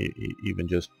 even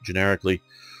just generically,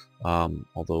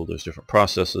 although there's different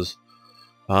processes.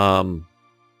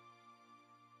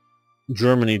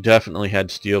 Germany definitely had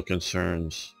steel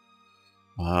concerns,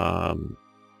 but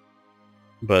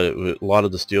a lot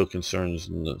of the steel concerns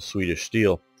in the Swedish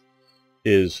steel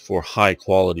is for high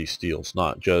quality steels,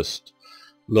 not just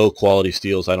low quality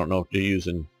steels. I don't know if they're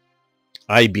using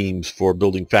I-beams for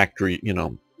building factory,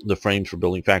 the frames for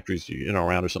building factories,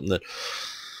 around or something, that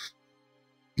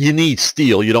you need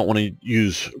steel. You don't want to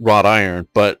use wrought iron,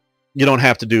 but you don't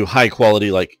have to do high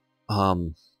quality like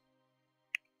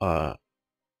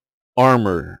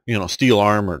armor, steel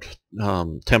armored,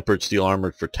 tempered steel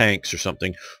armored for tanks or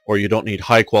something, or you don't need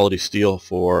high quality steel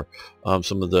for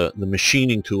some of the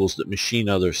machining tools that machine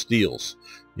other steels,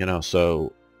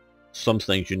 so some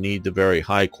things you need the very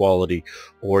high quality,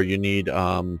 or you need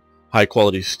high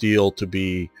quality steel to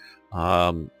be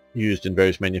used in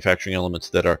various manufacturing elements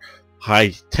that are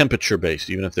high temperature based,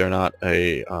 even if they're not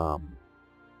a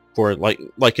for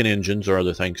like in engines or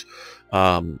other things,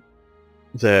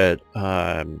 that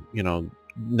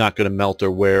not going to melt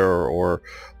or wear or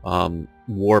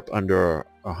warp under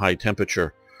a high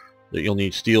temperature, that you'll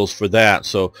need steels for that.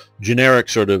 So generic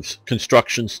sort of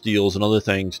construction steels and other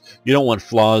things, you don't want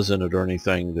flaws in it or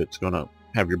anything that's going to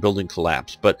have your building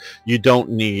collapse, but you don't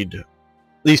need, at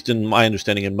least in my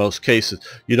understanding in most cases,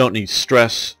 you don't need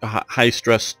high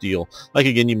stress steel, like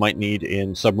again you might need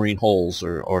in submarine hulls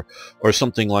or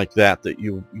something like that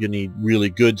you need really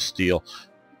good steel.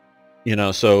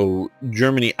 So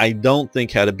Germany, I don't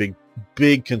think, had a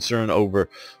big concern over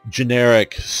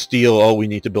generic steel. Oh, we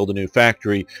need to build a new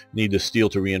factory, need the steel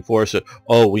to reinforce it.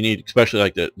 Oh, we need, especially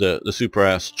like the super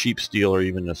ass cheap steel, or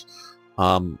even this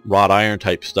wrought iron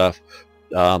type stuff,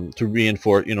 to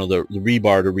reinforce, the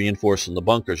rebar to reinforce in the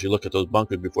bunkers. You look at those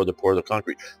bunkers before they pour the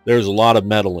concrete, there's a lot of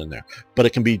metal in there, but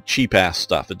it can be cheap ass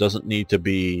stuff. It doesn't need to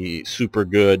be super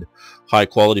good high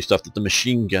quality stuff that the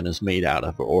machine gun is made out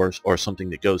of, or something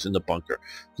that goes in the bunker,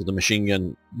 because the machine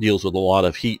gun deals with a lot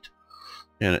of heat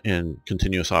and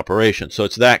continuous operation. So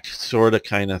it's that sort of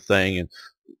kind of thing. And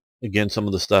again, some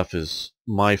of the stuff is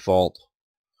my fault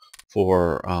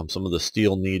for some of the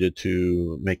steel needed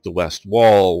to make the west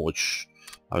wall, which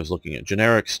I was looking at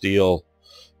generic steel.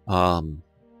 So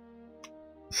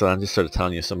I'm just sort of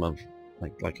telling you some of,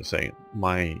 like I say,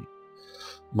 my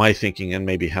thinking, and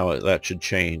maybe how that should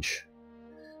change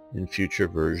in future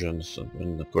versions.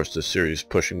 And of course this series is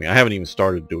pushing me. I haven't even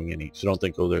started doing any, so don't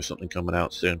think, oh, there's something coming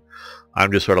out soon. I'm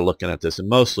just sort of looking at this, and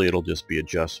mostly it'll just be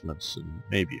adjustments and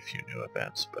maybe a few new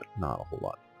events, but not a whole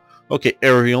lot. Okay,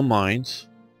 aerial mines.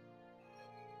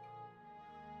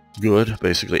 Good.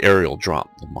 Basically aerial drop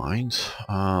the mines.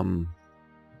 That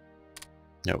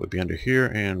would be under here,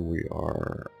 and we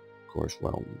are, of course,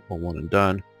 well one and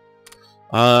done.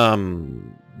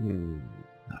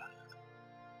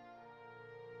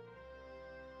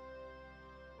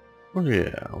 Oh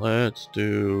yeah, let's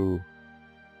do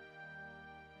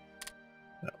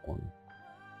that one.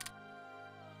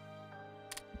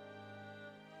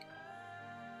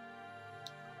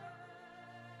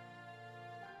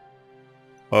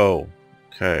 Oh,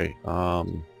 okay. Well,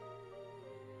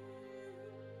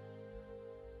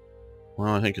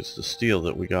 I think it's the steel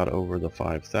that we got over the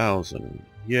 5,000.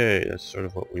 Yay, that's sort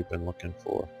of what we've been looking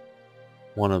for.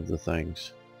 One of the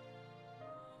things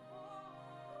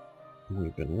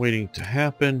we've been waiting to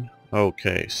happen.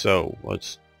 Okay, so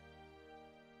let's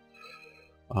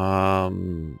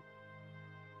down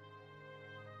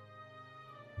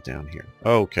here.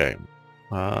 Okay.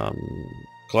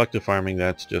 Collective farming,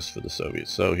 that's just for the Soviets.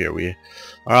 So here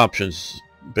our options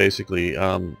basically,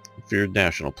 feared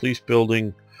national police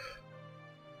building,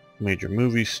 major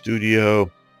movie studio,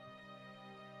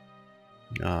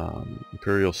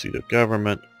 imperial seat of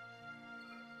government,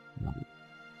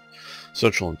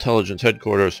 Central Intelligence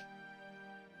Headquarters,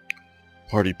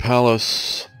 Party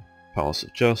Palace, Palace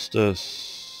of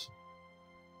Justice,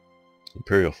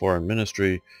 Imperial Foreign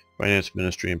Ministry, Finance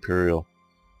Ministry, Imperial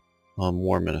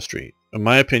War Ministry. In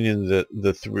my opinion,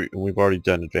 the three, we've already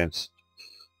done advanced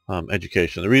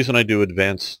education. The reason I do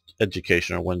advanced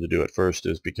education, or when to do it first,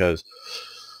 is because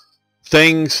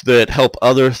things that help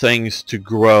other things to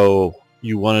grow,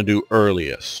 you want to do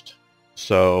earliest.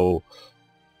 So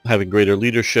having greater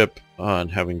leadership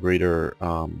and having greater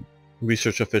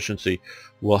research efficiency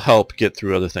will help get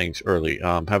through other things early.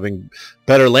 Having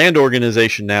better land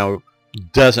organization now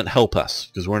doesn't help us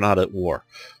because we're not at war.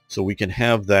 So we can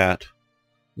have that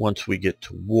once we get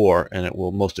to war, and it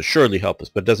will most assuredly help us,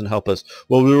 but it doesn't help us.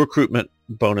 Well, the recruitment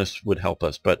bonus would help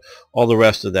us, but all the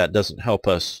rest of that doesn't help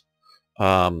us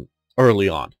early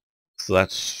on. So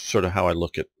that's sort of how I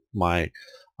look at my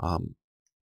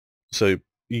so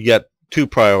you get two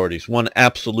priorities. One,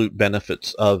 absolute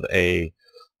benefits of a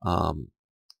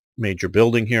major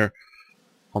building here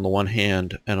on the one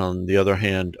hand, and on the other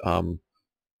hand,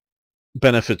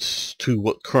 benefits to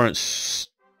what current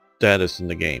status in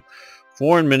the game.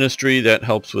 Foreign ministry, that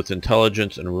helps with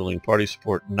intelligence and ruling party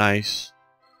support. Nice.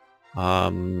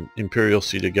 Imperial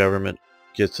seat of government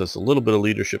gets us a little bit of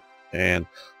leadership and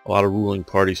a lot of ruling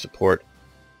party support.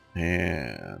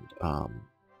 And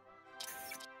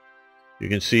you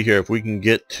can see here, if we can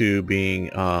get to being,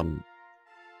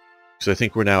 because I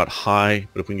think we're now at high,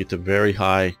 but if we can get to very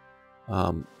high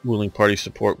ruling party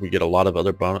support, we get a lot of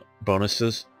other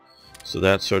bonuses. So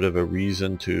that's sort of a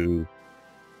reason to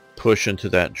push into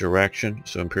that direction.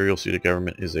 So Imperial seat of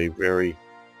government is a very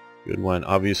good one.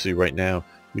 Obviously right now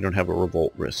we don't have a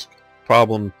revolt risk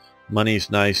problem. Money's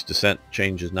nice, dissent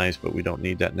change is nice, but we don't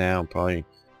need that now. I'm probably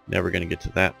never going to get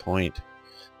to that point.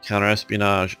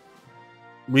 Counter-espionage.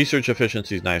 Research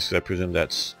efficiency is nice, because I presume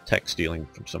that's tech stealing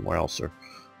from somewhere else or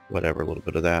whatever, a little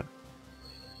bit of that.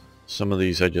 Some of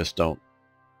these I just don't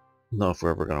know if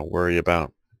we're ever going to worry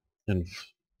about. And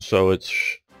so it's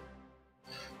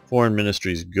foreign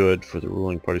ministry is good for the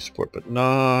ruling party support, but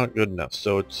not good enough.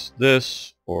 So it's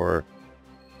this or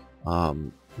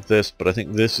this, but I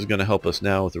think this is going to help us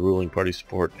now with the ruling party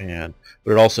support, but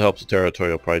it also helps the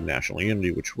territorial pride and national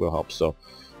unity, which will help. So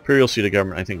Imperial seat of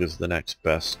government I think is the next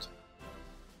best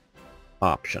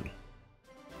option.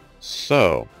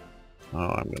 So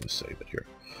I'm going to save it here,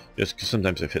 just because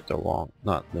sometimes I've hit the wrong,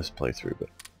 not in this playthrough, but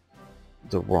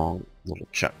the wrong little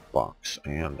checkbox,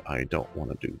 and I don't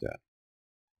want to do that.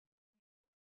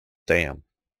 Damn.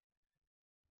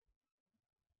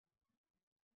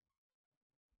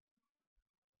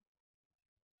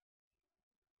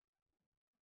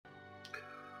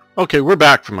 Okay, we're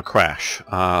back from a crash.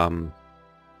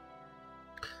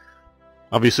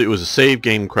 Obviously it was a save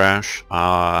game crash.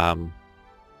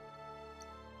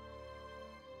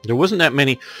 There wasn't that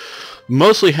many.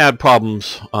 Mostly had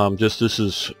problems. Just this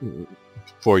is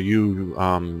for you,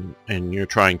 and you're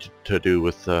trying to do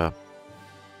with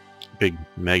big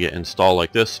mega install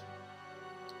like this,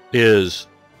 is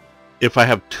if I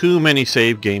have too many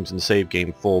save games in the save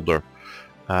game folder,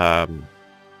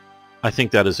 I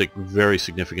think that is a very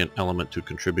significant element to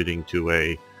contributing to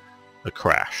a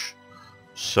crash.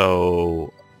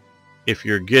 So if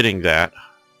you're getting that,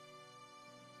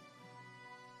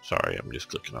 sorry, I'm just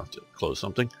clicking off to close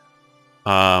something.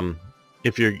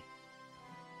 If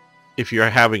you're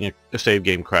having a save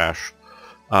game crash,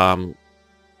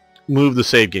 move the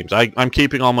save games. I'm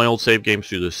keeping all my old save games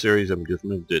through this series. I'm just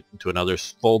moved it into another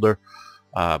folder,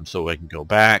 so I can go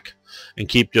back and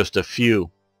keep just a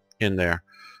few in there.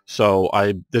 So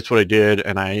that's what I did,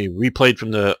 and I replayed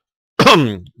from the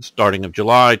starting of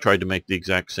July, tried to make the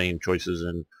exact same choices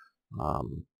in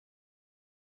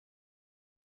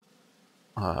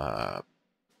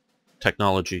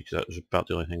technology. That was about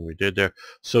the only thing we did there.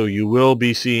 So you will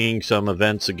be seeing some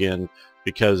events again,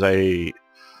 because when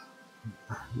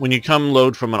you come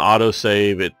load from an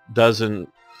autosave, it doesn't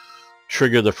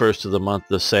trigger the first of the month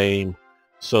the same.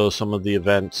 So some of the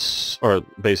events, or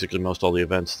basically most all the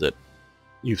events that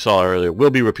you saw earlier, will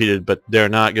be repeated, but they're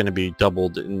not going to be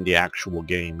doubled in the actual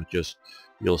game. Just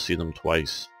you'll see them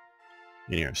twice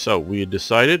in here. So we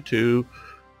decided to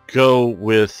go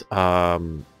with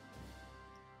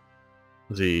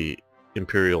the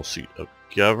Imperial seat of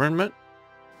government.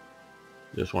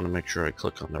 Just want to make sure I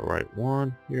click on the right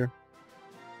one here.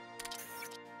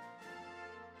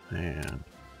 And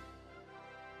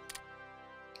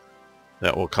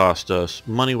that will cost us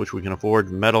money, which we can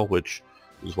afford, metal, which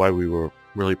is why we were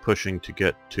really pushing to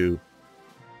get to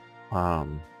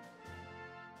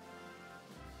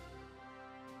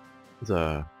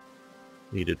the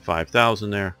needed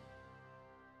 5,000 there.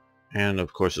 And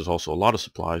of course there's also a lot of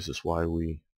supplies. That's why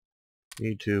we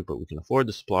need to, but we can afford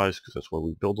the supplies because that's why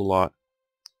we build a lot.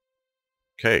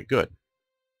 Okay, good.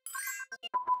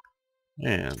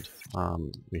 And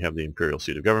we have the Imperial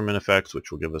seat of government effects,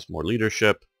 which will give us more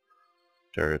leadership,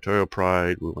 territorial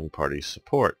pride, ruling party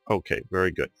support. Okay,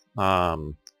 very good.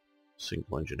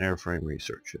 Single engine airframe,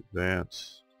 research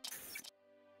advance.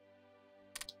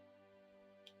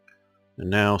 And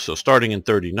now, so starting in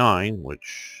 39,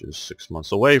 which is 6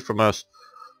 months away from us,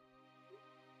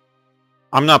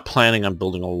 I'm not planning on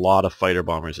building a lot of fighter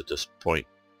bombers at this point.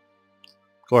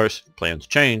 Of course, plans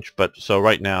change, but so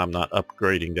right now I'm not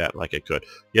upgrading that like I could.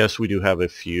 Yes, we do have a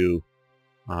few,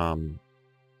 you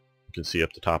can see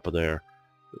up the top of there,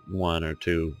 one or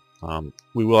two.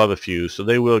 We will have a few, so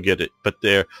they will get it, but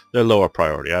they're lower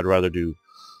priority. I'd rather do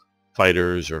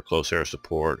fighters or close air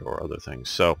support or other things.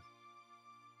 So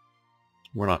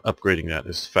We're not upgrading that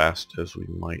as fast as we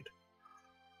might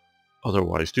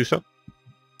otherwise do so.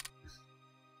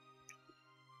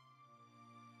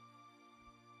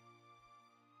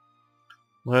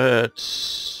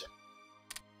 Let's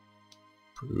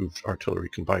improve artillery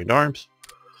combined arms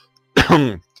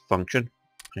function.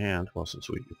 And, well, since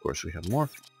of course we have more,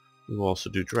 we will also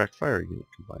do direct fire unit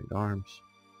combined arms.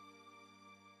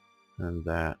 And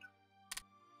that.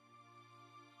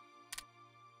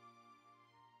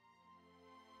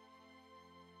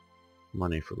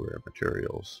 Money for rare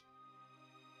materials.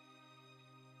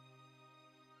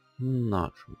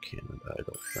 Not from Canada, I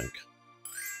don't think.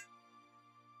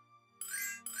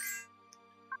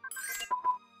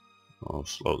 I'll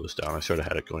slow this down. I sort of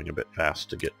had it going a bit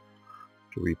fast to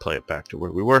replay it back to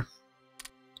where we were.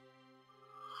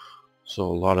 So a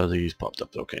lot of these popped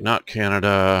up. Okay, not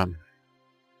Canada.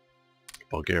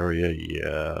 Bulgaria,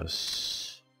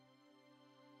 yes.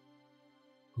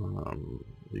 The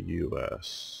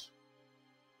US.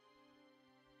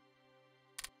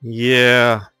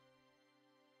 Yeah.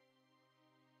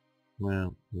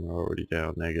 Well, we're already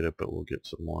down negative, but we'll get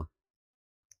some more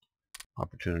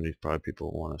opportunities. Probably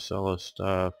people want to sell us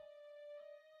stuff.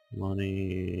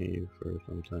 Money for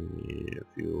sometime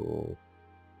fuel.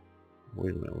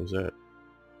 Wait a minute, was that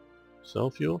sell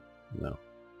fuel? No.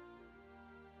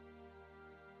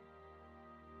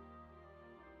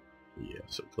 Yeah,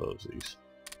 so close these.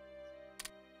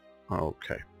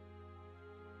 Okay.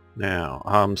 Now,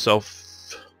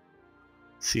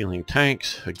 self-sealing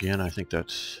tanks. Again, I think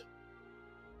that's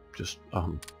just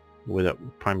the way that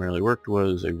primarily worked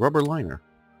was a rubber liner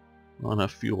on a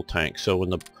fuel tank. So when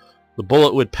the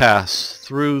bullet would pass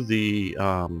through the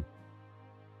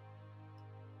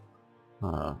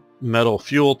metal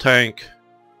fuel tank,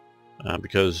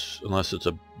 because unless it's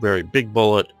a very big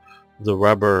bullet, the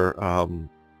rubber,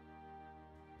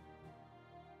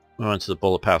 once the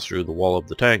bullet passed through the wall of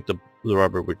the tank, the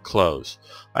rubber would close.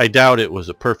 I doubt it was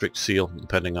a perfect seal,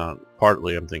 depending on,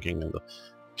 partly I'm thinking of the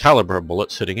caliber of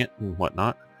bullets hitting it and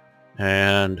whatnot,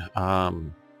 and but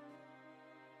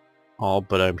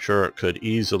I'm sure it could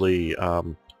easily,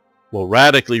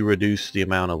 radically reduce the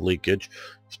amount of leakage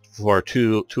for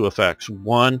two effects.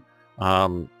 One,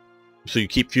 so you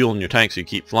keep fuel in your tank, so you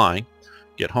keep flying,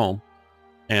 get home,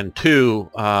 and two,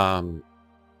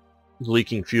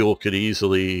 leaking fuel could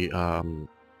easily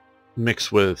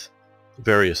mix with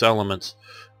various elements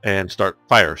and start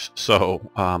fires. So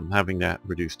having that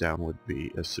reduced down would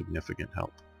be a significant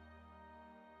help.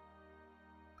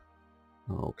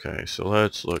 Okay, so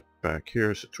let's look back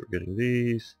here since we're getting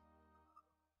these.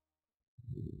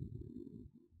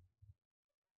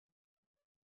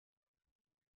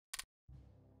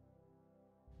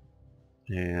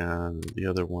 And the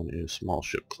other one is small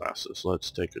ship classes.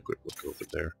 Let's take a quick look over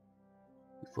there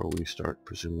before we start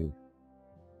presuming.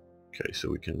 Okay, so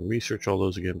we can research all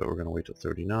those again, but we're going to wait till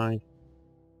 39.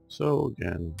 So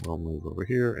again, we'll move over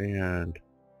here and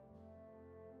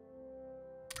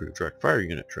do direct fire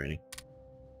unit training.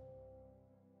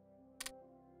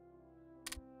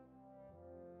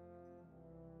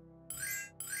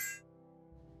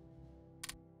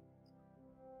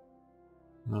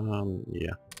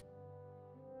 Yeah.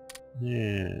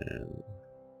 And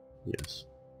yes.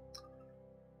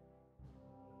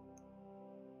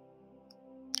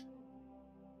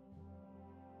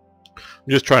 I'm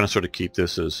just trying to sort of keep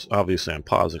this as, obviously I'm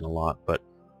pausing a lot, but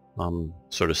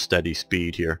sort of steady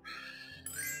speed here.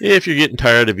 If you're getting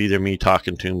tired of either me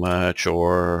talking too much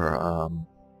or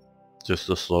just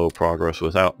the slow progress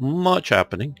without much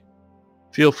happening,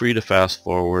 feel free to fast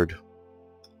forward.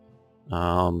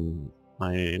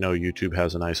 I know YouTube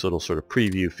has a nice little sort of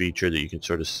preview feature that you can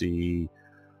sort of see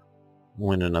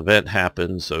when an event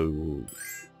happens, so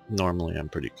normally I'm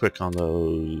pretty quick on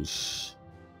those.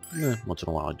 Once in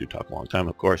a while I do talk a long time,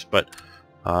 of course, but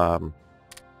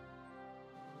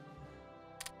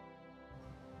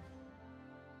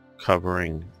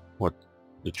covering what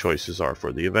the choices are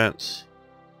for the events.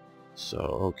 So,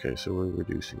 okay, so we're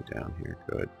reducing down here,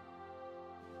 good.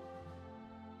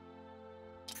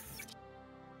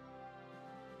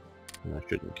 And I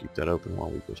shouldn't keep that open while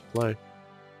we just play.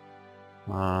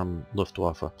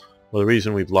 Luftwaffe. Well, the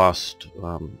reason we've lost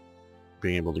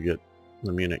being able to get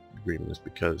the Munich agreement is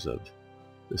because of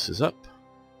this is up.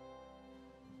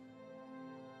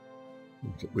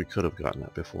 We could have gotten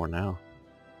that before now.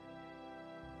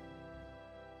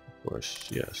 Of course,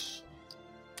 yes.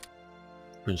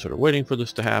 Been sort of waiting for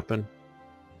this to happen.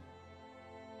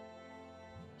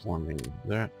 Forming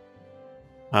that.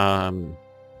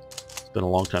 It's been a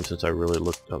long time since I really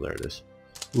looked. Oh, there it is.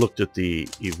 Looked at the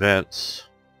events,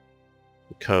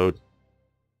 the code.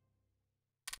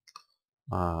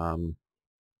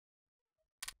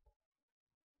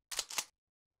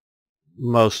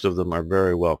 most of them are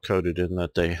very well coded in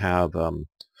that they have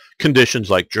conditions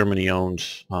like Germany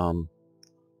owns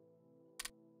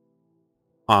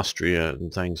Austria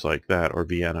and things like that, or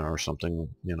Vienna or something,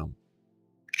 you know,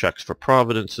 checks for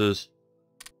providences.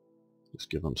 Just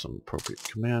give them some appropriate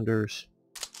commanders.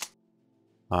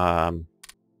 And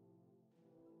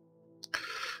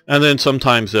then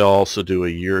sometimes they'll also do a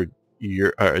year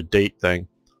or a date thing.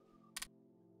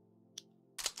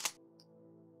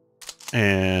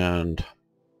 And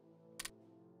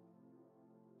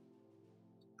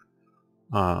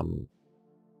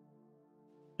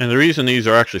the reason these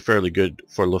are actually fairly good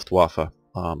for Luftwaffe,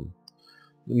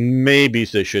 maybe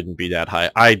they shouldn't be that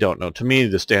high. I don't know. To me,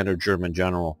 the standard German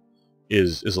general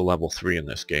is a level 3 in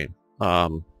this game.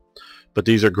 But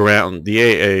these are ground. The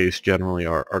AAs generally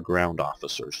are ground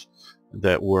officers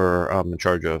that were in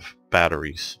charge of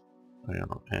batteries, you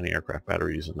know, anti-aircraft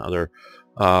batteries and other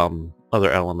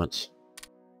elements.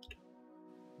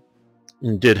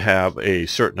 And did have a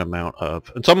certain amount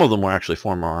of, and some of them were actually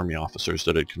former Army officers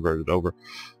that had converted over,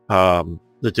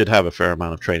 that did have a fair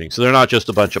amount of training. So they're not just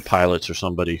a bunch of pilots or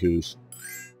somebody who's,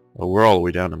 well, we're all the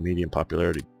way down to medium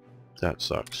popularity. That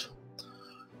sucks.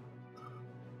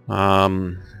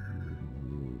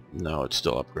 No, it's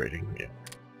still upgrading. Yeah.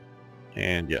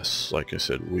 And yes, like I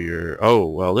said, we're, oh,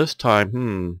 well, this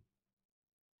time,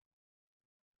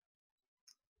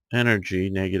 energy,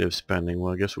 negative spending.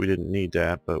 Well, I guess we didn't need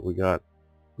that, but we got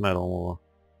metal.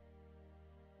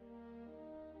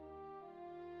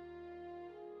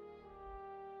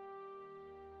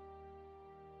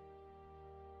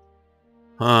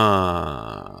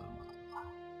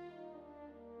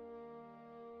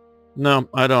 No,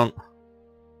 I don't.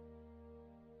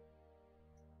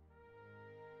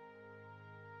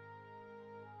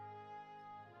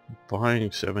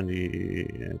 Buying 70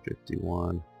 and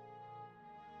 51.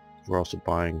 We're also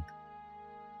buying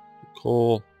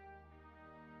coal.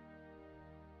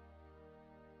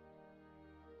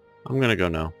 I'm gonna go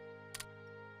now.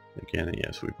 Again,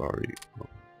 yes, we've already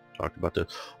talked about this.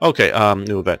 Okay,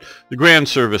 new event. The Grand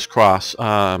Service Cross.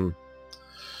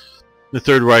 The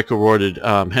Third Reich awarded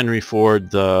Henry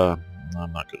Ford the,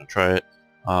 I'm not going to try it,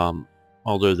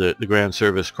 although the Grand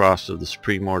Service Cross of the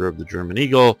Supreme Order of the German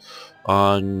Eagle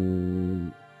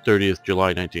on 30th July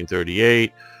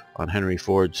 1938, on Henry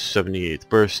Ford's 78th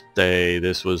birthday.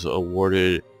 This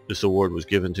award was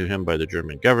given to him by the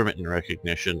German government in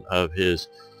recognition of his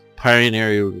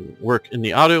pioneering work in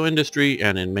the auto industry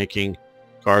and in making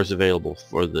cars available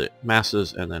for the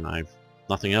masses. And then I've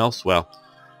nothing else. Well,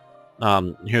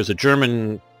 here's a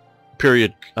German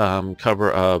period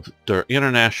cover of Der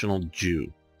International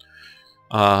Jew.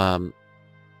 I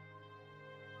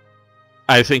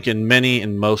think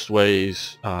in most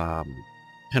ways,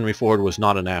 Henry Ford was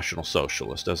not a National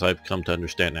Socialist, as I've come to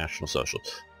understand National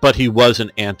Socialist, but he was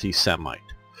an anti-Semite.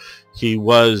 He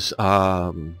was,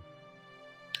 you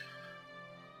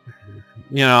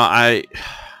know,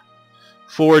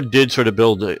 Ford did sort of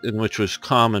build, in which was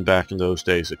common back in those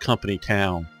days, a company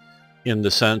town, in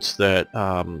the sense that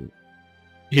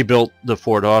he built the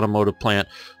Ford automotive plant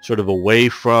sort of away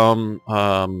from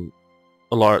a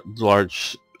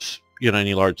large, you know,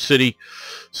 any large city,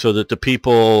 so that the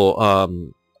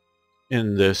people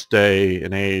in this day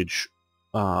and age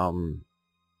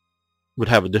would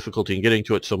have a difficulty in getting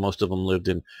to it. So most of them lived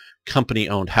in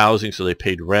company-owned housing, so they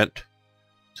paid rent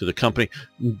to the company.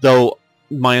 Though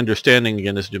my understanding,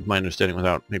 again, this is my understanding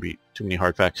without maybe too many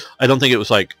hard facts, I don't think it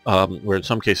was like where in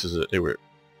some cases they were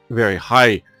very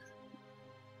high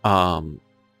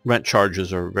rent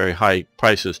charges or very high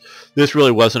prices. This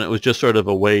really wasn't. It was just sort of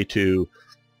a way to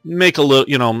make a little,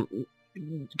 you know,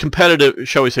 competitive,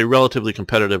 shall we say, relatively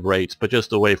competitive rates, but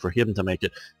just a way for him to make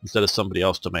it instead of somebody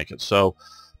else to make it. So,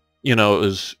 you know, it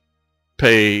was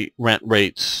pay rent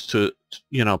rates to,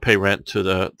 you know, pay rent to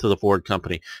the Ford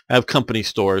company, have company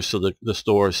stores, so the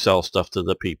stores sell stuff to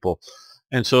the people,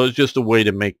 and so it's just a way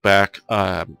to make back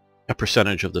a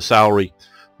percentage of the salary.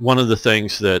 One of the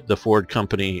things that the Ford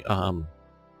company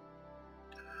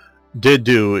did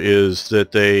do is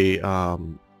that they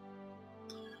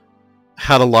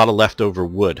had a lot of leftover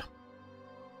wood,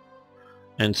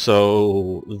 and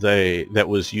so that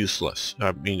was useless.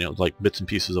 You know, like bits and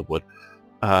pieces of wood.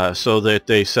 So that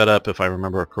they set up, if I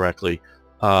remember correctly,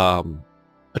 a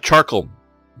charcoal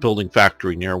building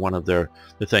factory near one of the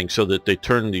things, so that they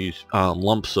turned these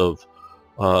lumps of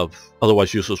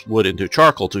otherwise useless wood into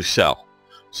charcoal to sell,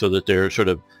 so that they're sort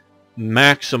of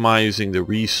maximizing the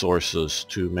resources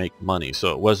to make money.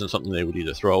 So it wasn't something they would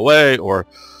either throw away or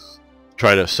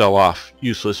try to sell off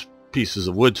useless pieces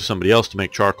of wood to somebody else to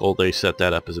make charcoal. They set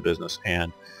that up as a business,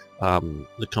 and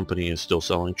The company is still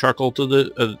selling charcoal to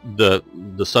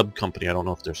the sub company. I don't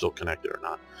know if they're still connected or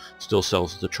not. Still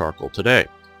sells the charcoal today.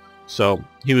 So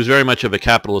he was very much of a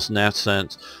capitalist in that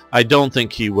sense. I don't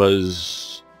think he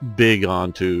was big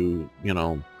onto, you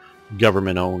know,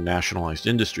 government-owned nationalized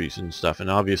industries and stuff. And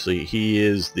obviously he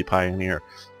is the pioneer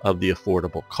of the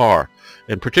affordable car,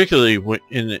 and particularly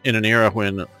in an era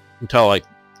when, until like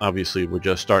obviously we're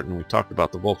just starting, we talked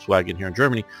about the Volkswagen here in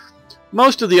Germany,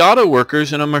 most of the auto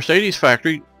workers in a Mercedes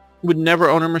factory would never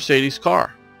own a Mercedes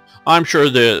car. I'm sure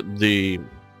the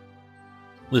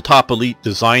top elite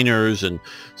designers and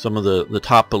some of the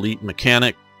top elite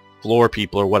mechanic floor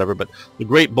people or whatever, but the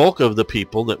great bulk of the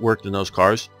people that worked in those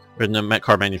cars, or in the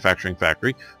car manufacturing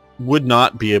factory, would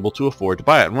not be able to afford to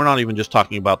buy it. And we're not even just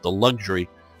talking about the luxury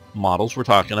models. We're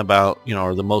talking about, you know,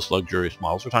 or the most luxurious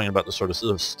models. We're talking about the sort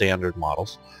of standard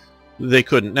models. They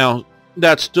couldn't. Now,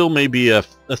 that still may be a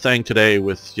thing today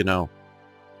with, you know,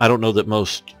 I don't know that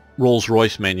most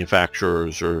Rolls-Royce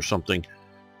manufacturers or something,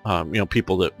 you know,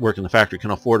 people that work in the factory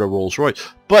can afford a Rolls-Royce,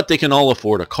 but they can all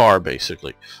afford a car,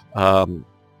 basically.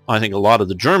 I think a lot of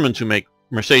the Germans who make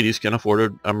Mercedes can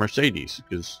afford a Mercedes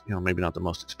because, you know, maybe not the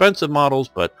most expensive models,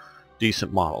 but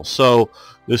decent models. So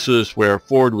this is where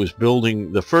Ford was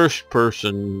building the first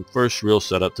real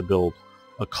setup to build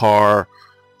a car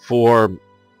for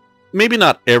maybe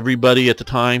not everybody at the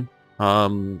time,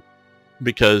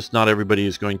 because not everybody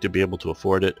is going to be able to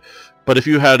afford it. But if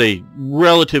you had a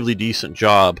relatively decent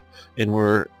job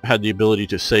and had the ability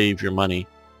to save your money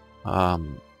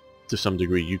to some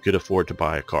degree, you could afford to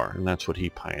buy a car, and that's what he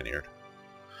pioneered.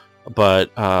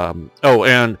 But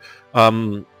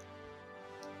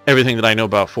everything that I know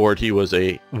about Ford, he was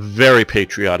a very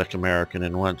patriotic American,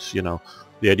 and once, you know,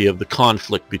 the idea of the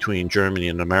conflict between Germany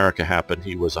and America happened,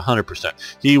 he was 100%.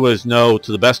 He was to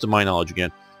the best of my knowledge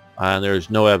again, there's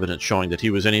no evidence showing that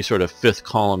he was any sort of fifth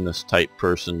columnist type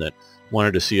person that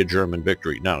wanted to see a German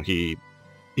victory. No, he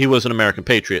was an American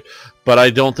patriot, but I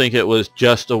don't think it was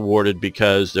just awarded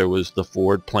because there was the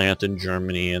Ford plant in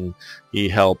Germany and he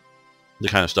helped the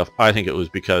kind of stuff. I think it was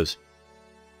because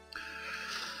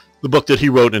the book that he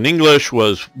wrote in English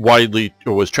was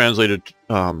translated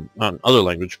on other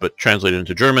language, but translated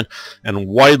into German and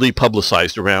widely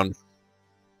publicized around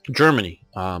Germany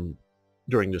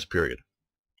during this period.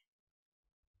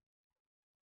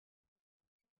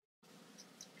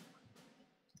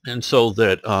 And so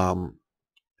that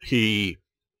he,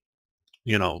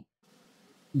 you know,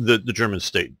 the German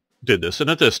state did this.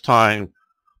 And at this time,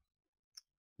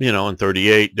 you know, in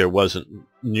 1938, there wasn't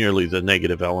nearly the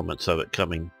negative elements of it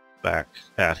coming back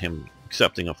at him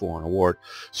accepting a foreign award.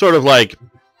 Sort of like,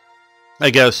 I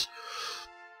guess,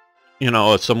 you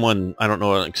know, if someone, I don't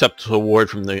know, accepts an award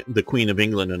from the Queen of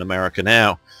England in America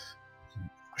now,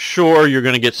 sure, you're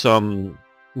going to get some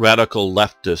radical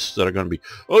leftists that are going to be,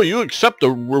 oh, you accept a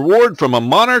reward from a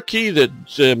monarchy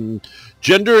that's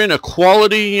gender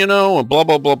inequality, you know, and blah,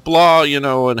 blah, blah, blah, you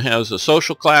know, and has a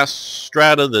social class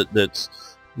strata that's,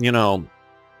 you know,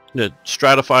 that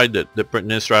stratified, that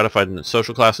Britain is stratified in its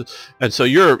social classes. And so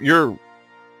you're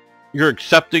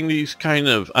accepting these kind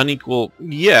of unequal,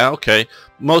 yeah, okay.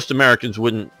 Most Americans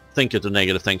wouldn't think it's a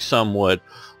negative thing. Some would.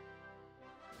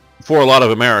 For a lot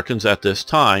of Americans at this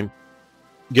time,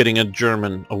 getting a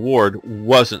German award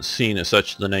wasn't seen as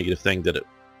such the negative thing that it,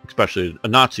 especially a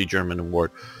Nazi German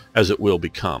award, as it will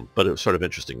become. But it was sort of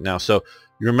interesting. Now, so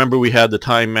you remember we had the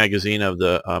Time magazine of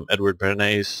the Edward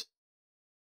Bernays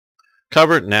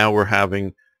cover. Now we're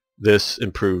having this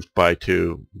improved by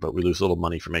 2, but we lose a little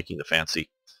money for making the fancy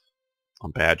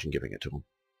badge and giving it to them.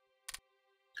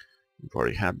 We've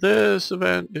already had this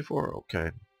event before.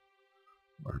 Okay.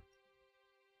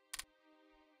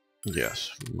 Yes,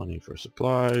 money for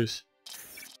supplies.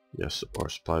 Yes, or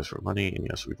supplies for money. And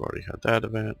yes, we've already had that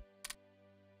event.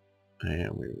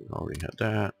 And we already had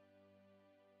that.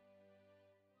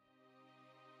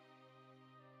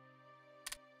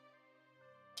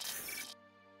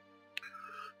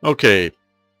 Okay.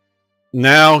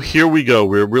 Now, here we go.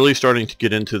 We're really starting to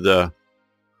get into the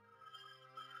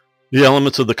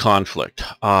elements of the conflict.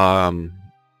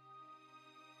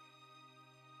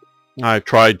 I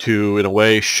tried to, in a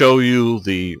way, show you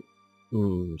the,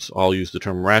 I'll use the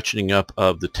term ratcheting up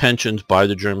of the tensions by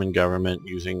the German government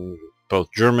using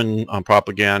both German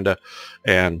propaganda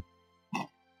and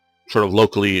sort of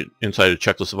locally inside of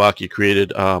Czechoslovakia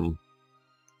created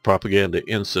propaganda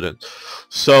incidents.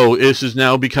 So this is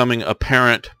now becoming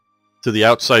apparent to the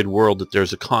outside world that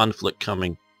there's a conflict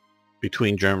coming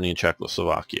between Germany and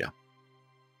Czechoslovakia.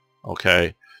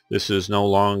 Okay, this is no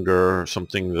longer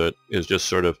something that is just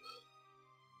sort of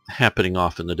happening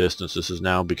off in the distance. This is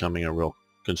now becoming a real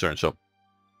concern. So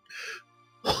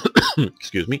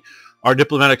Excuse me. Our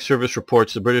diplomatic service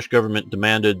reports the British government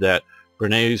demanded that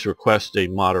Bernays request a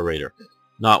moderator.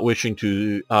 Not wishing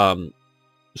to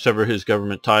sever his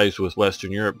government ties with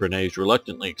Western Europe, Bernays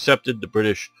reluctantly accepted. The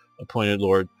British appointed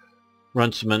Lord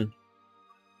Runciman,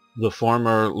 the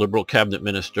former Liberal cabinet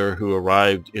minister, who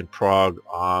arrived in Prague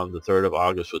on the 3rd of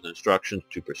August with instructions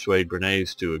to persuade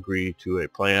Bernays to agree to a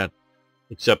plan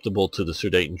acceptable to the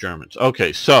Sudeten Germans.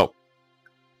 Okay, so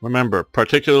remember,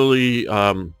 particularly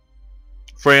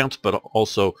France, but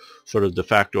also sort of de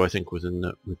facto, I think, with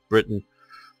Britain.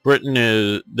 Britain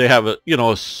is, they have a, you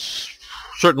know, a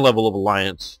certain level of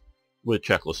alliance with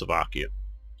Czechoslovakia.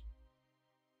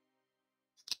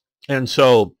 And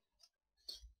so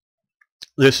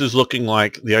this is looking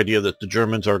like the idea that the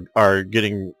Germans are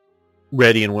getting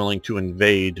ready and willing to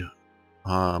invade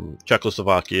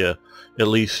Czechoslovakia, at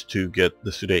least to get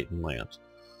the Sudeten lands.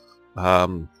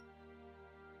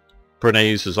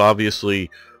 Bernays is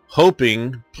obviously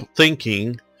hoping,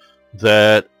 thinking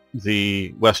that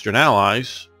the Western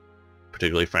Allies,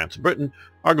 particularly France and Britain,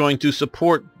 are going to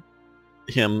support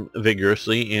him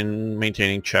vigorously in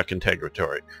maintaining Czech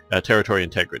territory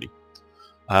integrity.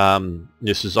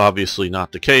 This is obviously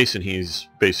not the case, and he's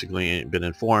basically been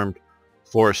informed,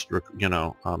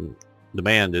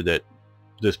 demanded that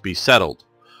this be settled.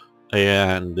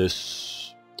 And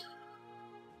this,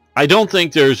 I don't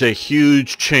think there's a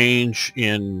huge change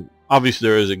in, obviously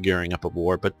there is a gearing up of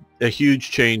war, but a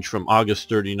huge change from August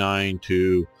 39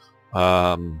 to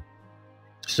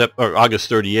August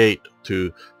 38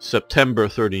 to September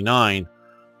 39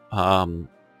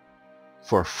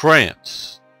 for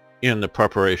France in the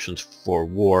preparations for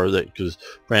war, because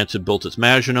France had built its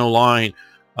Maginot Line,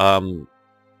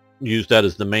 used that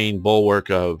as the main bulwark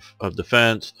of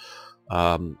defense,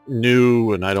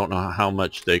 knew, and I don't know how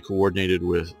much they coordinated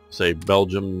with, say,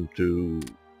 Belgium to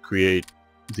create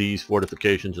these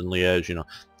fortifications in Liège, you know,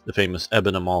 the famous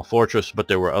Ebenemal fortress, but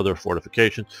there were other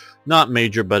fortifications, not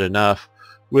major but enough,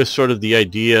 with sort of the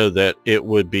idea that it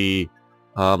would be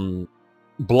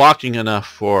blocking enough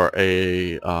for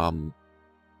a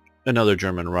another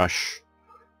German rush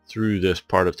through this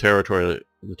part of the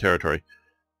territory.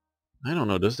 I don't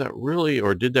know, does that really,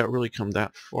 or did that really come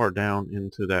that far down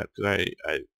into that? I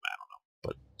don't know,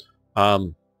 but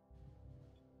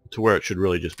to where it should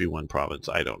really just be one province,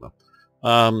 I don't know.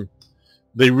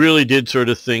 They really did sort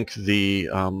of think the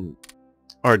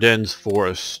Ardennes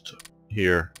forest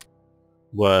here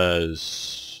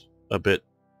was a bit,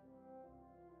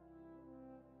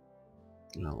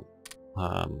 you know,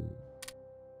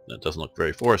 that doesn't look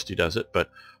very foresty, does it? But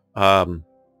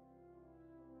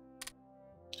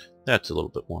that's a little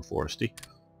bit more foresty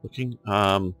looking.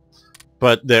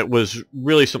 But that was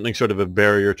really something sort of a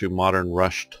barrier to modern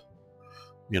rushed,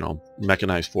 you know,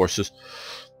 mechanized forces.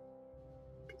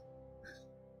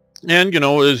 And, you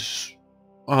know, it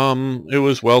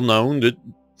was well known that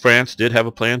France did have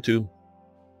a plan to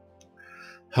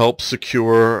help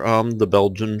secure the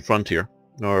Belgian frontier,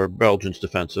 or Belgium's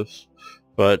defensives.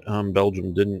 But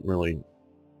Belgium didn't really,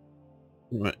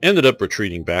 ended up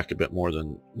retreating back a bit more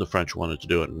than the French wanted to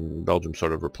do it, and Belgium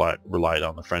sort of relied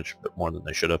on the French a bit more than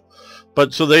they should have.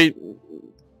 But so they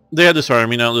had this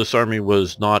army. Now this army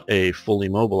was not a fully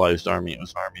mobilized army. It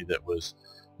was an army that was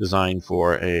designed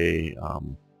for a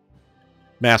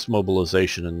mass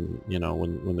mobilization, and, you know,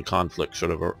 when the conflict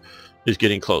sort of is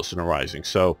getting close and arising.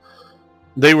 So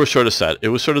they were sort of set. It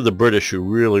was sort of the British who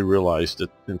really realized that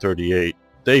in 38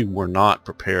 they were not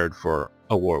prepared for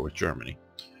a war with Germany.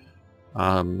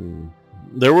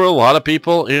 There were a lot of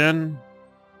people in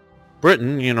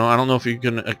Britain, you know, I don't know if you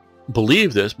can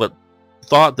believe this, but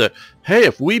thought that, hey,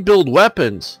 if we build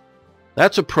weapons,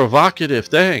 that's a provocative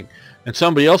thing, and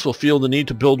somebody else will feel the need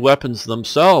to build weapons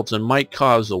themselves and might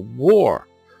cause a war.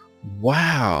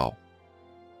 Wow.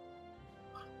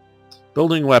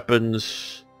 Building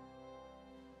weapons,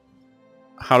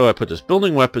 how do I put this?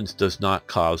 Building weapons does not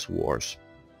cause wars.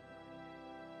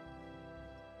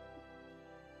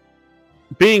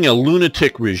 Being a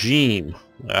lunatic regime,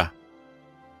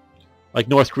 like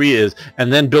North Korea is,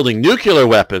 and then building nuclear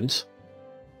weapons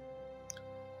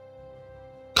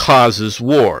causes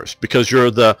wars, because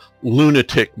you're the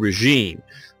lunatic regime.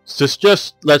 So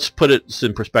just let's put it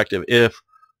in perspective. If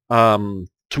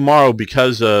tomorrow,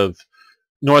 because of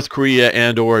North Korea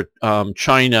and or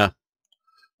China,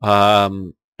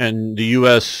 and the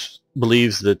U.S.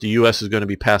 believes that the U.S. is going to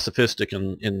be pacifistic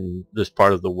in this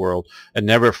part of the world and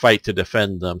never fight to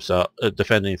defend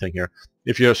anything here.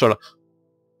 If you're sort of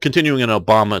continuing an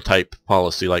Obama-type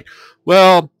policy, like,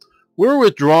 well, we're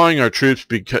withdrawing our troops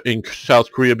in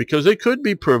South Korea because they could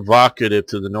be provocative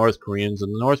to the North Koreans,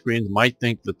 and the North Koreans might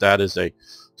think that that is a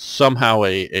somehow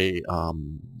I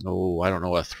don't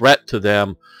know, a threat to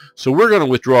them. So we're going to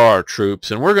withdraw our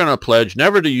troops, and we're going to pledge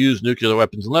never to use nuclear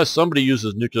weapons unless somebody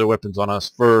uses nuclear weapons on us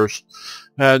first,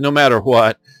 no matter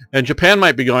what. And Japan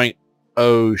might be going,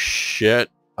 oh shit,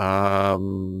 the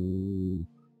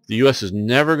U.S. is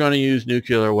never going to use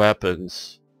nuclear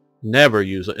weapons. Never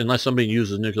use it unless somebody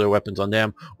uses nuclear weapons on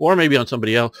them or maybe on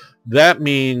somebody else. That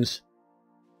means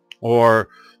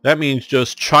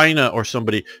just China or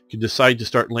somebody could decide to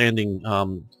start landing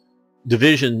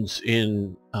divisions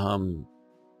in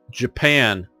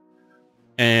Japan,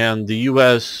 and the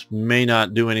U.S. may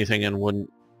not do anything and wouldn't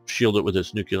shield it with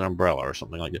its nuclear umbrella or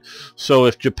something like that. So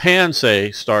if Japan,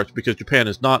 say, starts, because Japan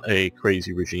is not a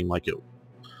crazy regime like it,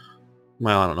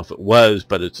 well, I don't know if it was,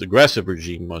 but its aggressive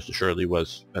regime most assuredly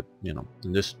was at, in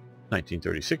this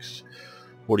 1936-45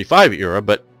 era.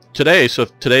 But today, so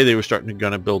if today they were starting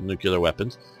to build nuclear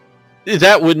weapons,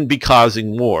 that wouldn't be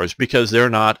causing wars because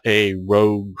they're not a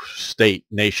rogue state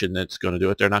nation that's going to do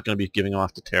it. They're not going to be giving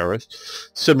off to terrorists.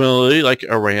 Similarly, like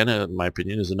Iran, in my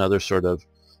opinion, is another sort of...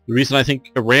 The reason I think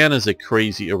Iran is a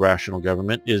crazy, irrational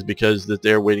government is because that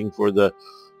they're waiting for the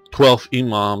 12th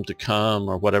imam to come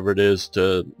or whatever it is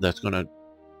that's going to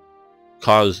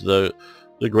cause the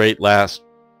great last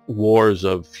wars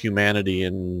of humanity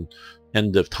and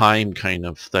end of time kind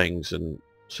of things, and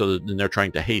so then they're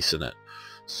trying to hasten it.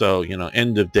 So,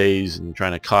 end of days and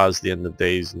trying to cause the end of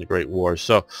days and the Great War.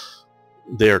 So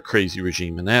they're a crazy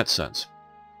regime in that sense.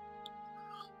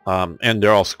 And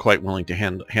they're also quite willing to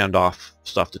hand off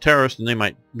stuff to terrorists, and they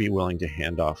might be willing to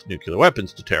hand off nuclear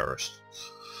weapons to terrorists.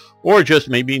 Or just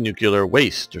maybe nuclear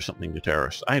waste or something to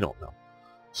terrorists. I don't know.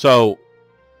 So,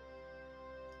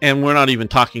 and we're not even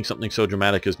talking something so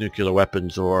dramatic as nuclear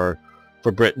weapons, or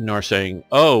for Britain, or saying,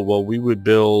 oh, well, we would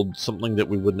build something that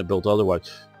we wouldn't have built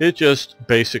otherwise. It's just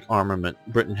basic armament.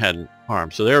 Britain hadn't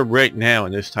armed. So they're right now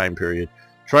in this time period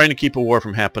trying to keep a war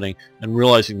from happening and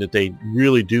realizing that they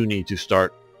really do need to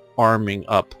start arming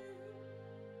up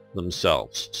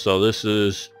themselves. So this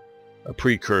is a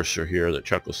precursor here that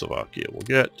Czechoslovakia will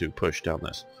get to push down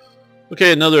this.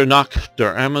 Okay, another Nacht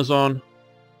der Amazon.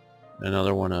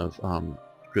 Another one of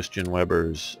Christian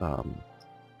Weber's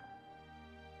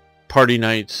party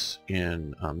nights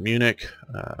in Munich.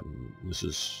 This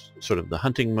is sort of the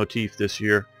hunting motif this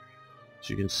year.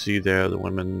 So you can see there the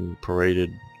women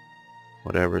paraded,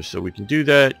 whatever. So we can do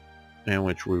that, and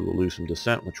which we will lose some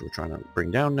dissent, which we're trying to bring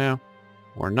down now,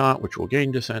 or not, which will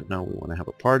gain dissent. No, we want to have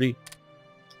a party.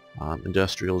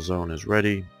 Industrial zone is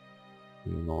ready.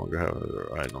 We no longer have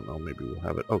it, I don't know, maybe we'll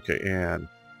have it. Okay, and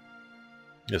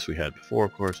yes, we had before,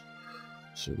 of course.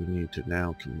 So we need to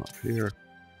now come up here.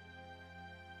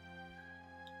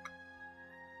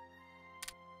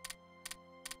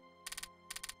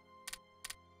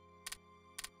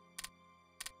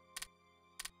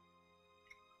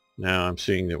 Now I'm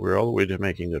seeing that we're all the way to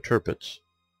making the turpits.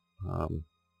 And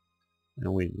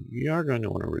we are going to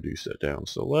want to reduce that down.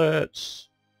 So let's...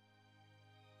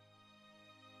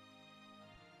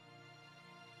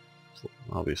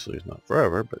 Obviously it's not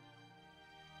forever, but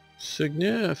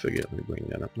significantly bring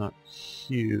that up. Not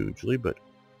hugely, but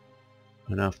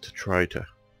enough to try to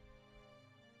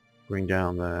bring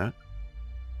down that.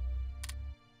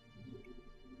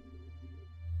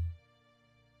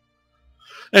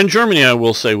 And Germany, I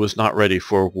will say, was not ready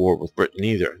for a war with Britain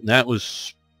either. And that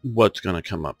was what's going to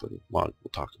come up, and we'll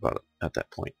talk about it at that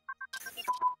point.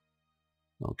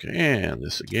 Okay, and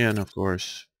this again, of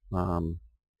course.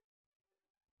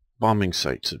 Bombing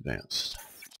sites advanced.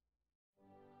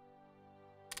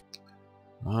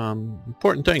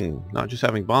 Important thing, not just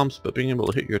having bombs, but being able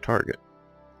to hit your target.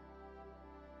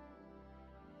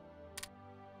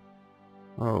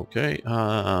 Okay,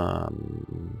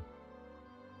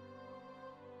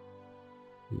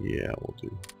 yeah, we'll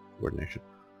do coordination.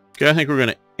 Okay, I think we're going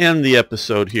to end the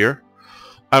episode here.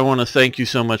 I want to thank you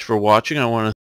so much for watching. I want to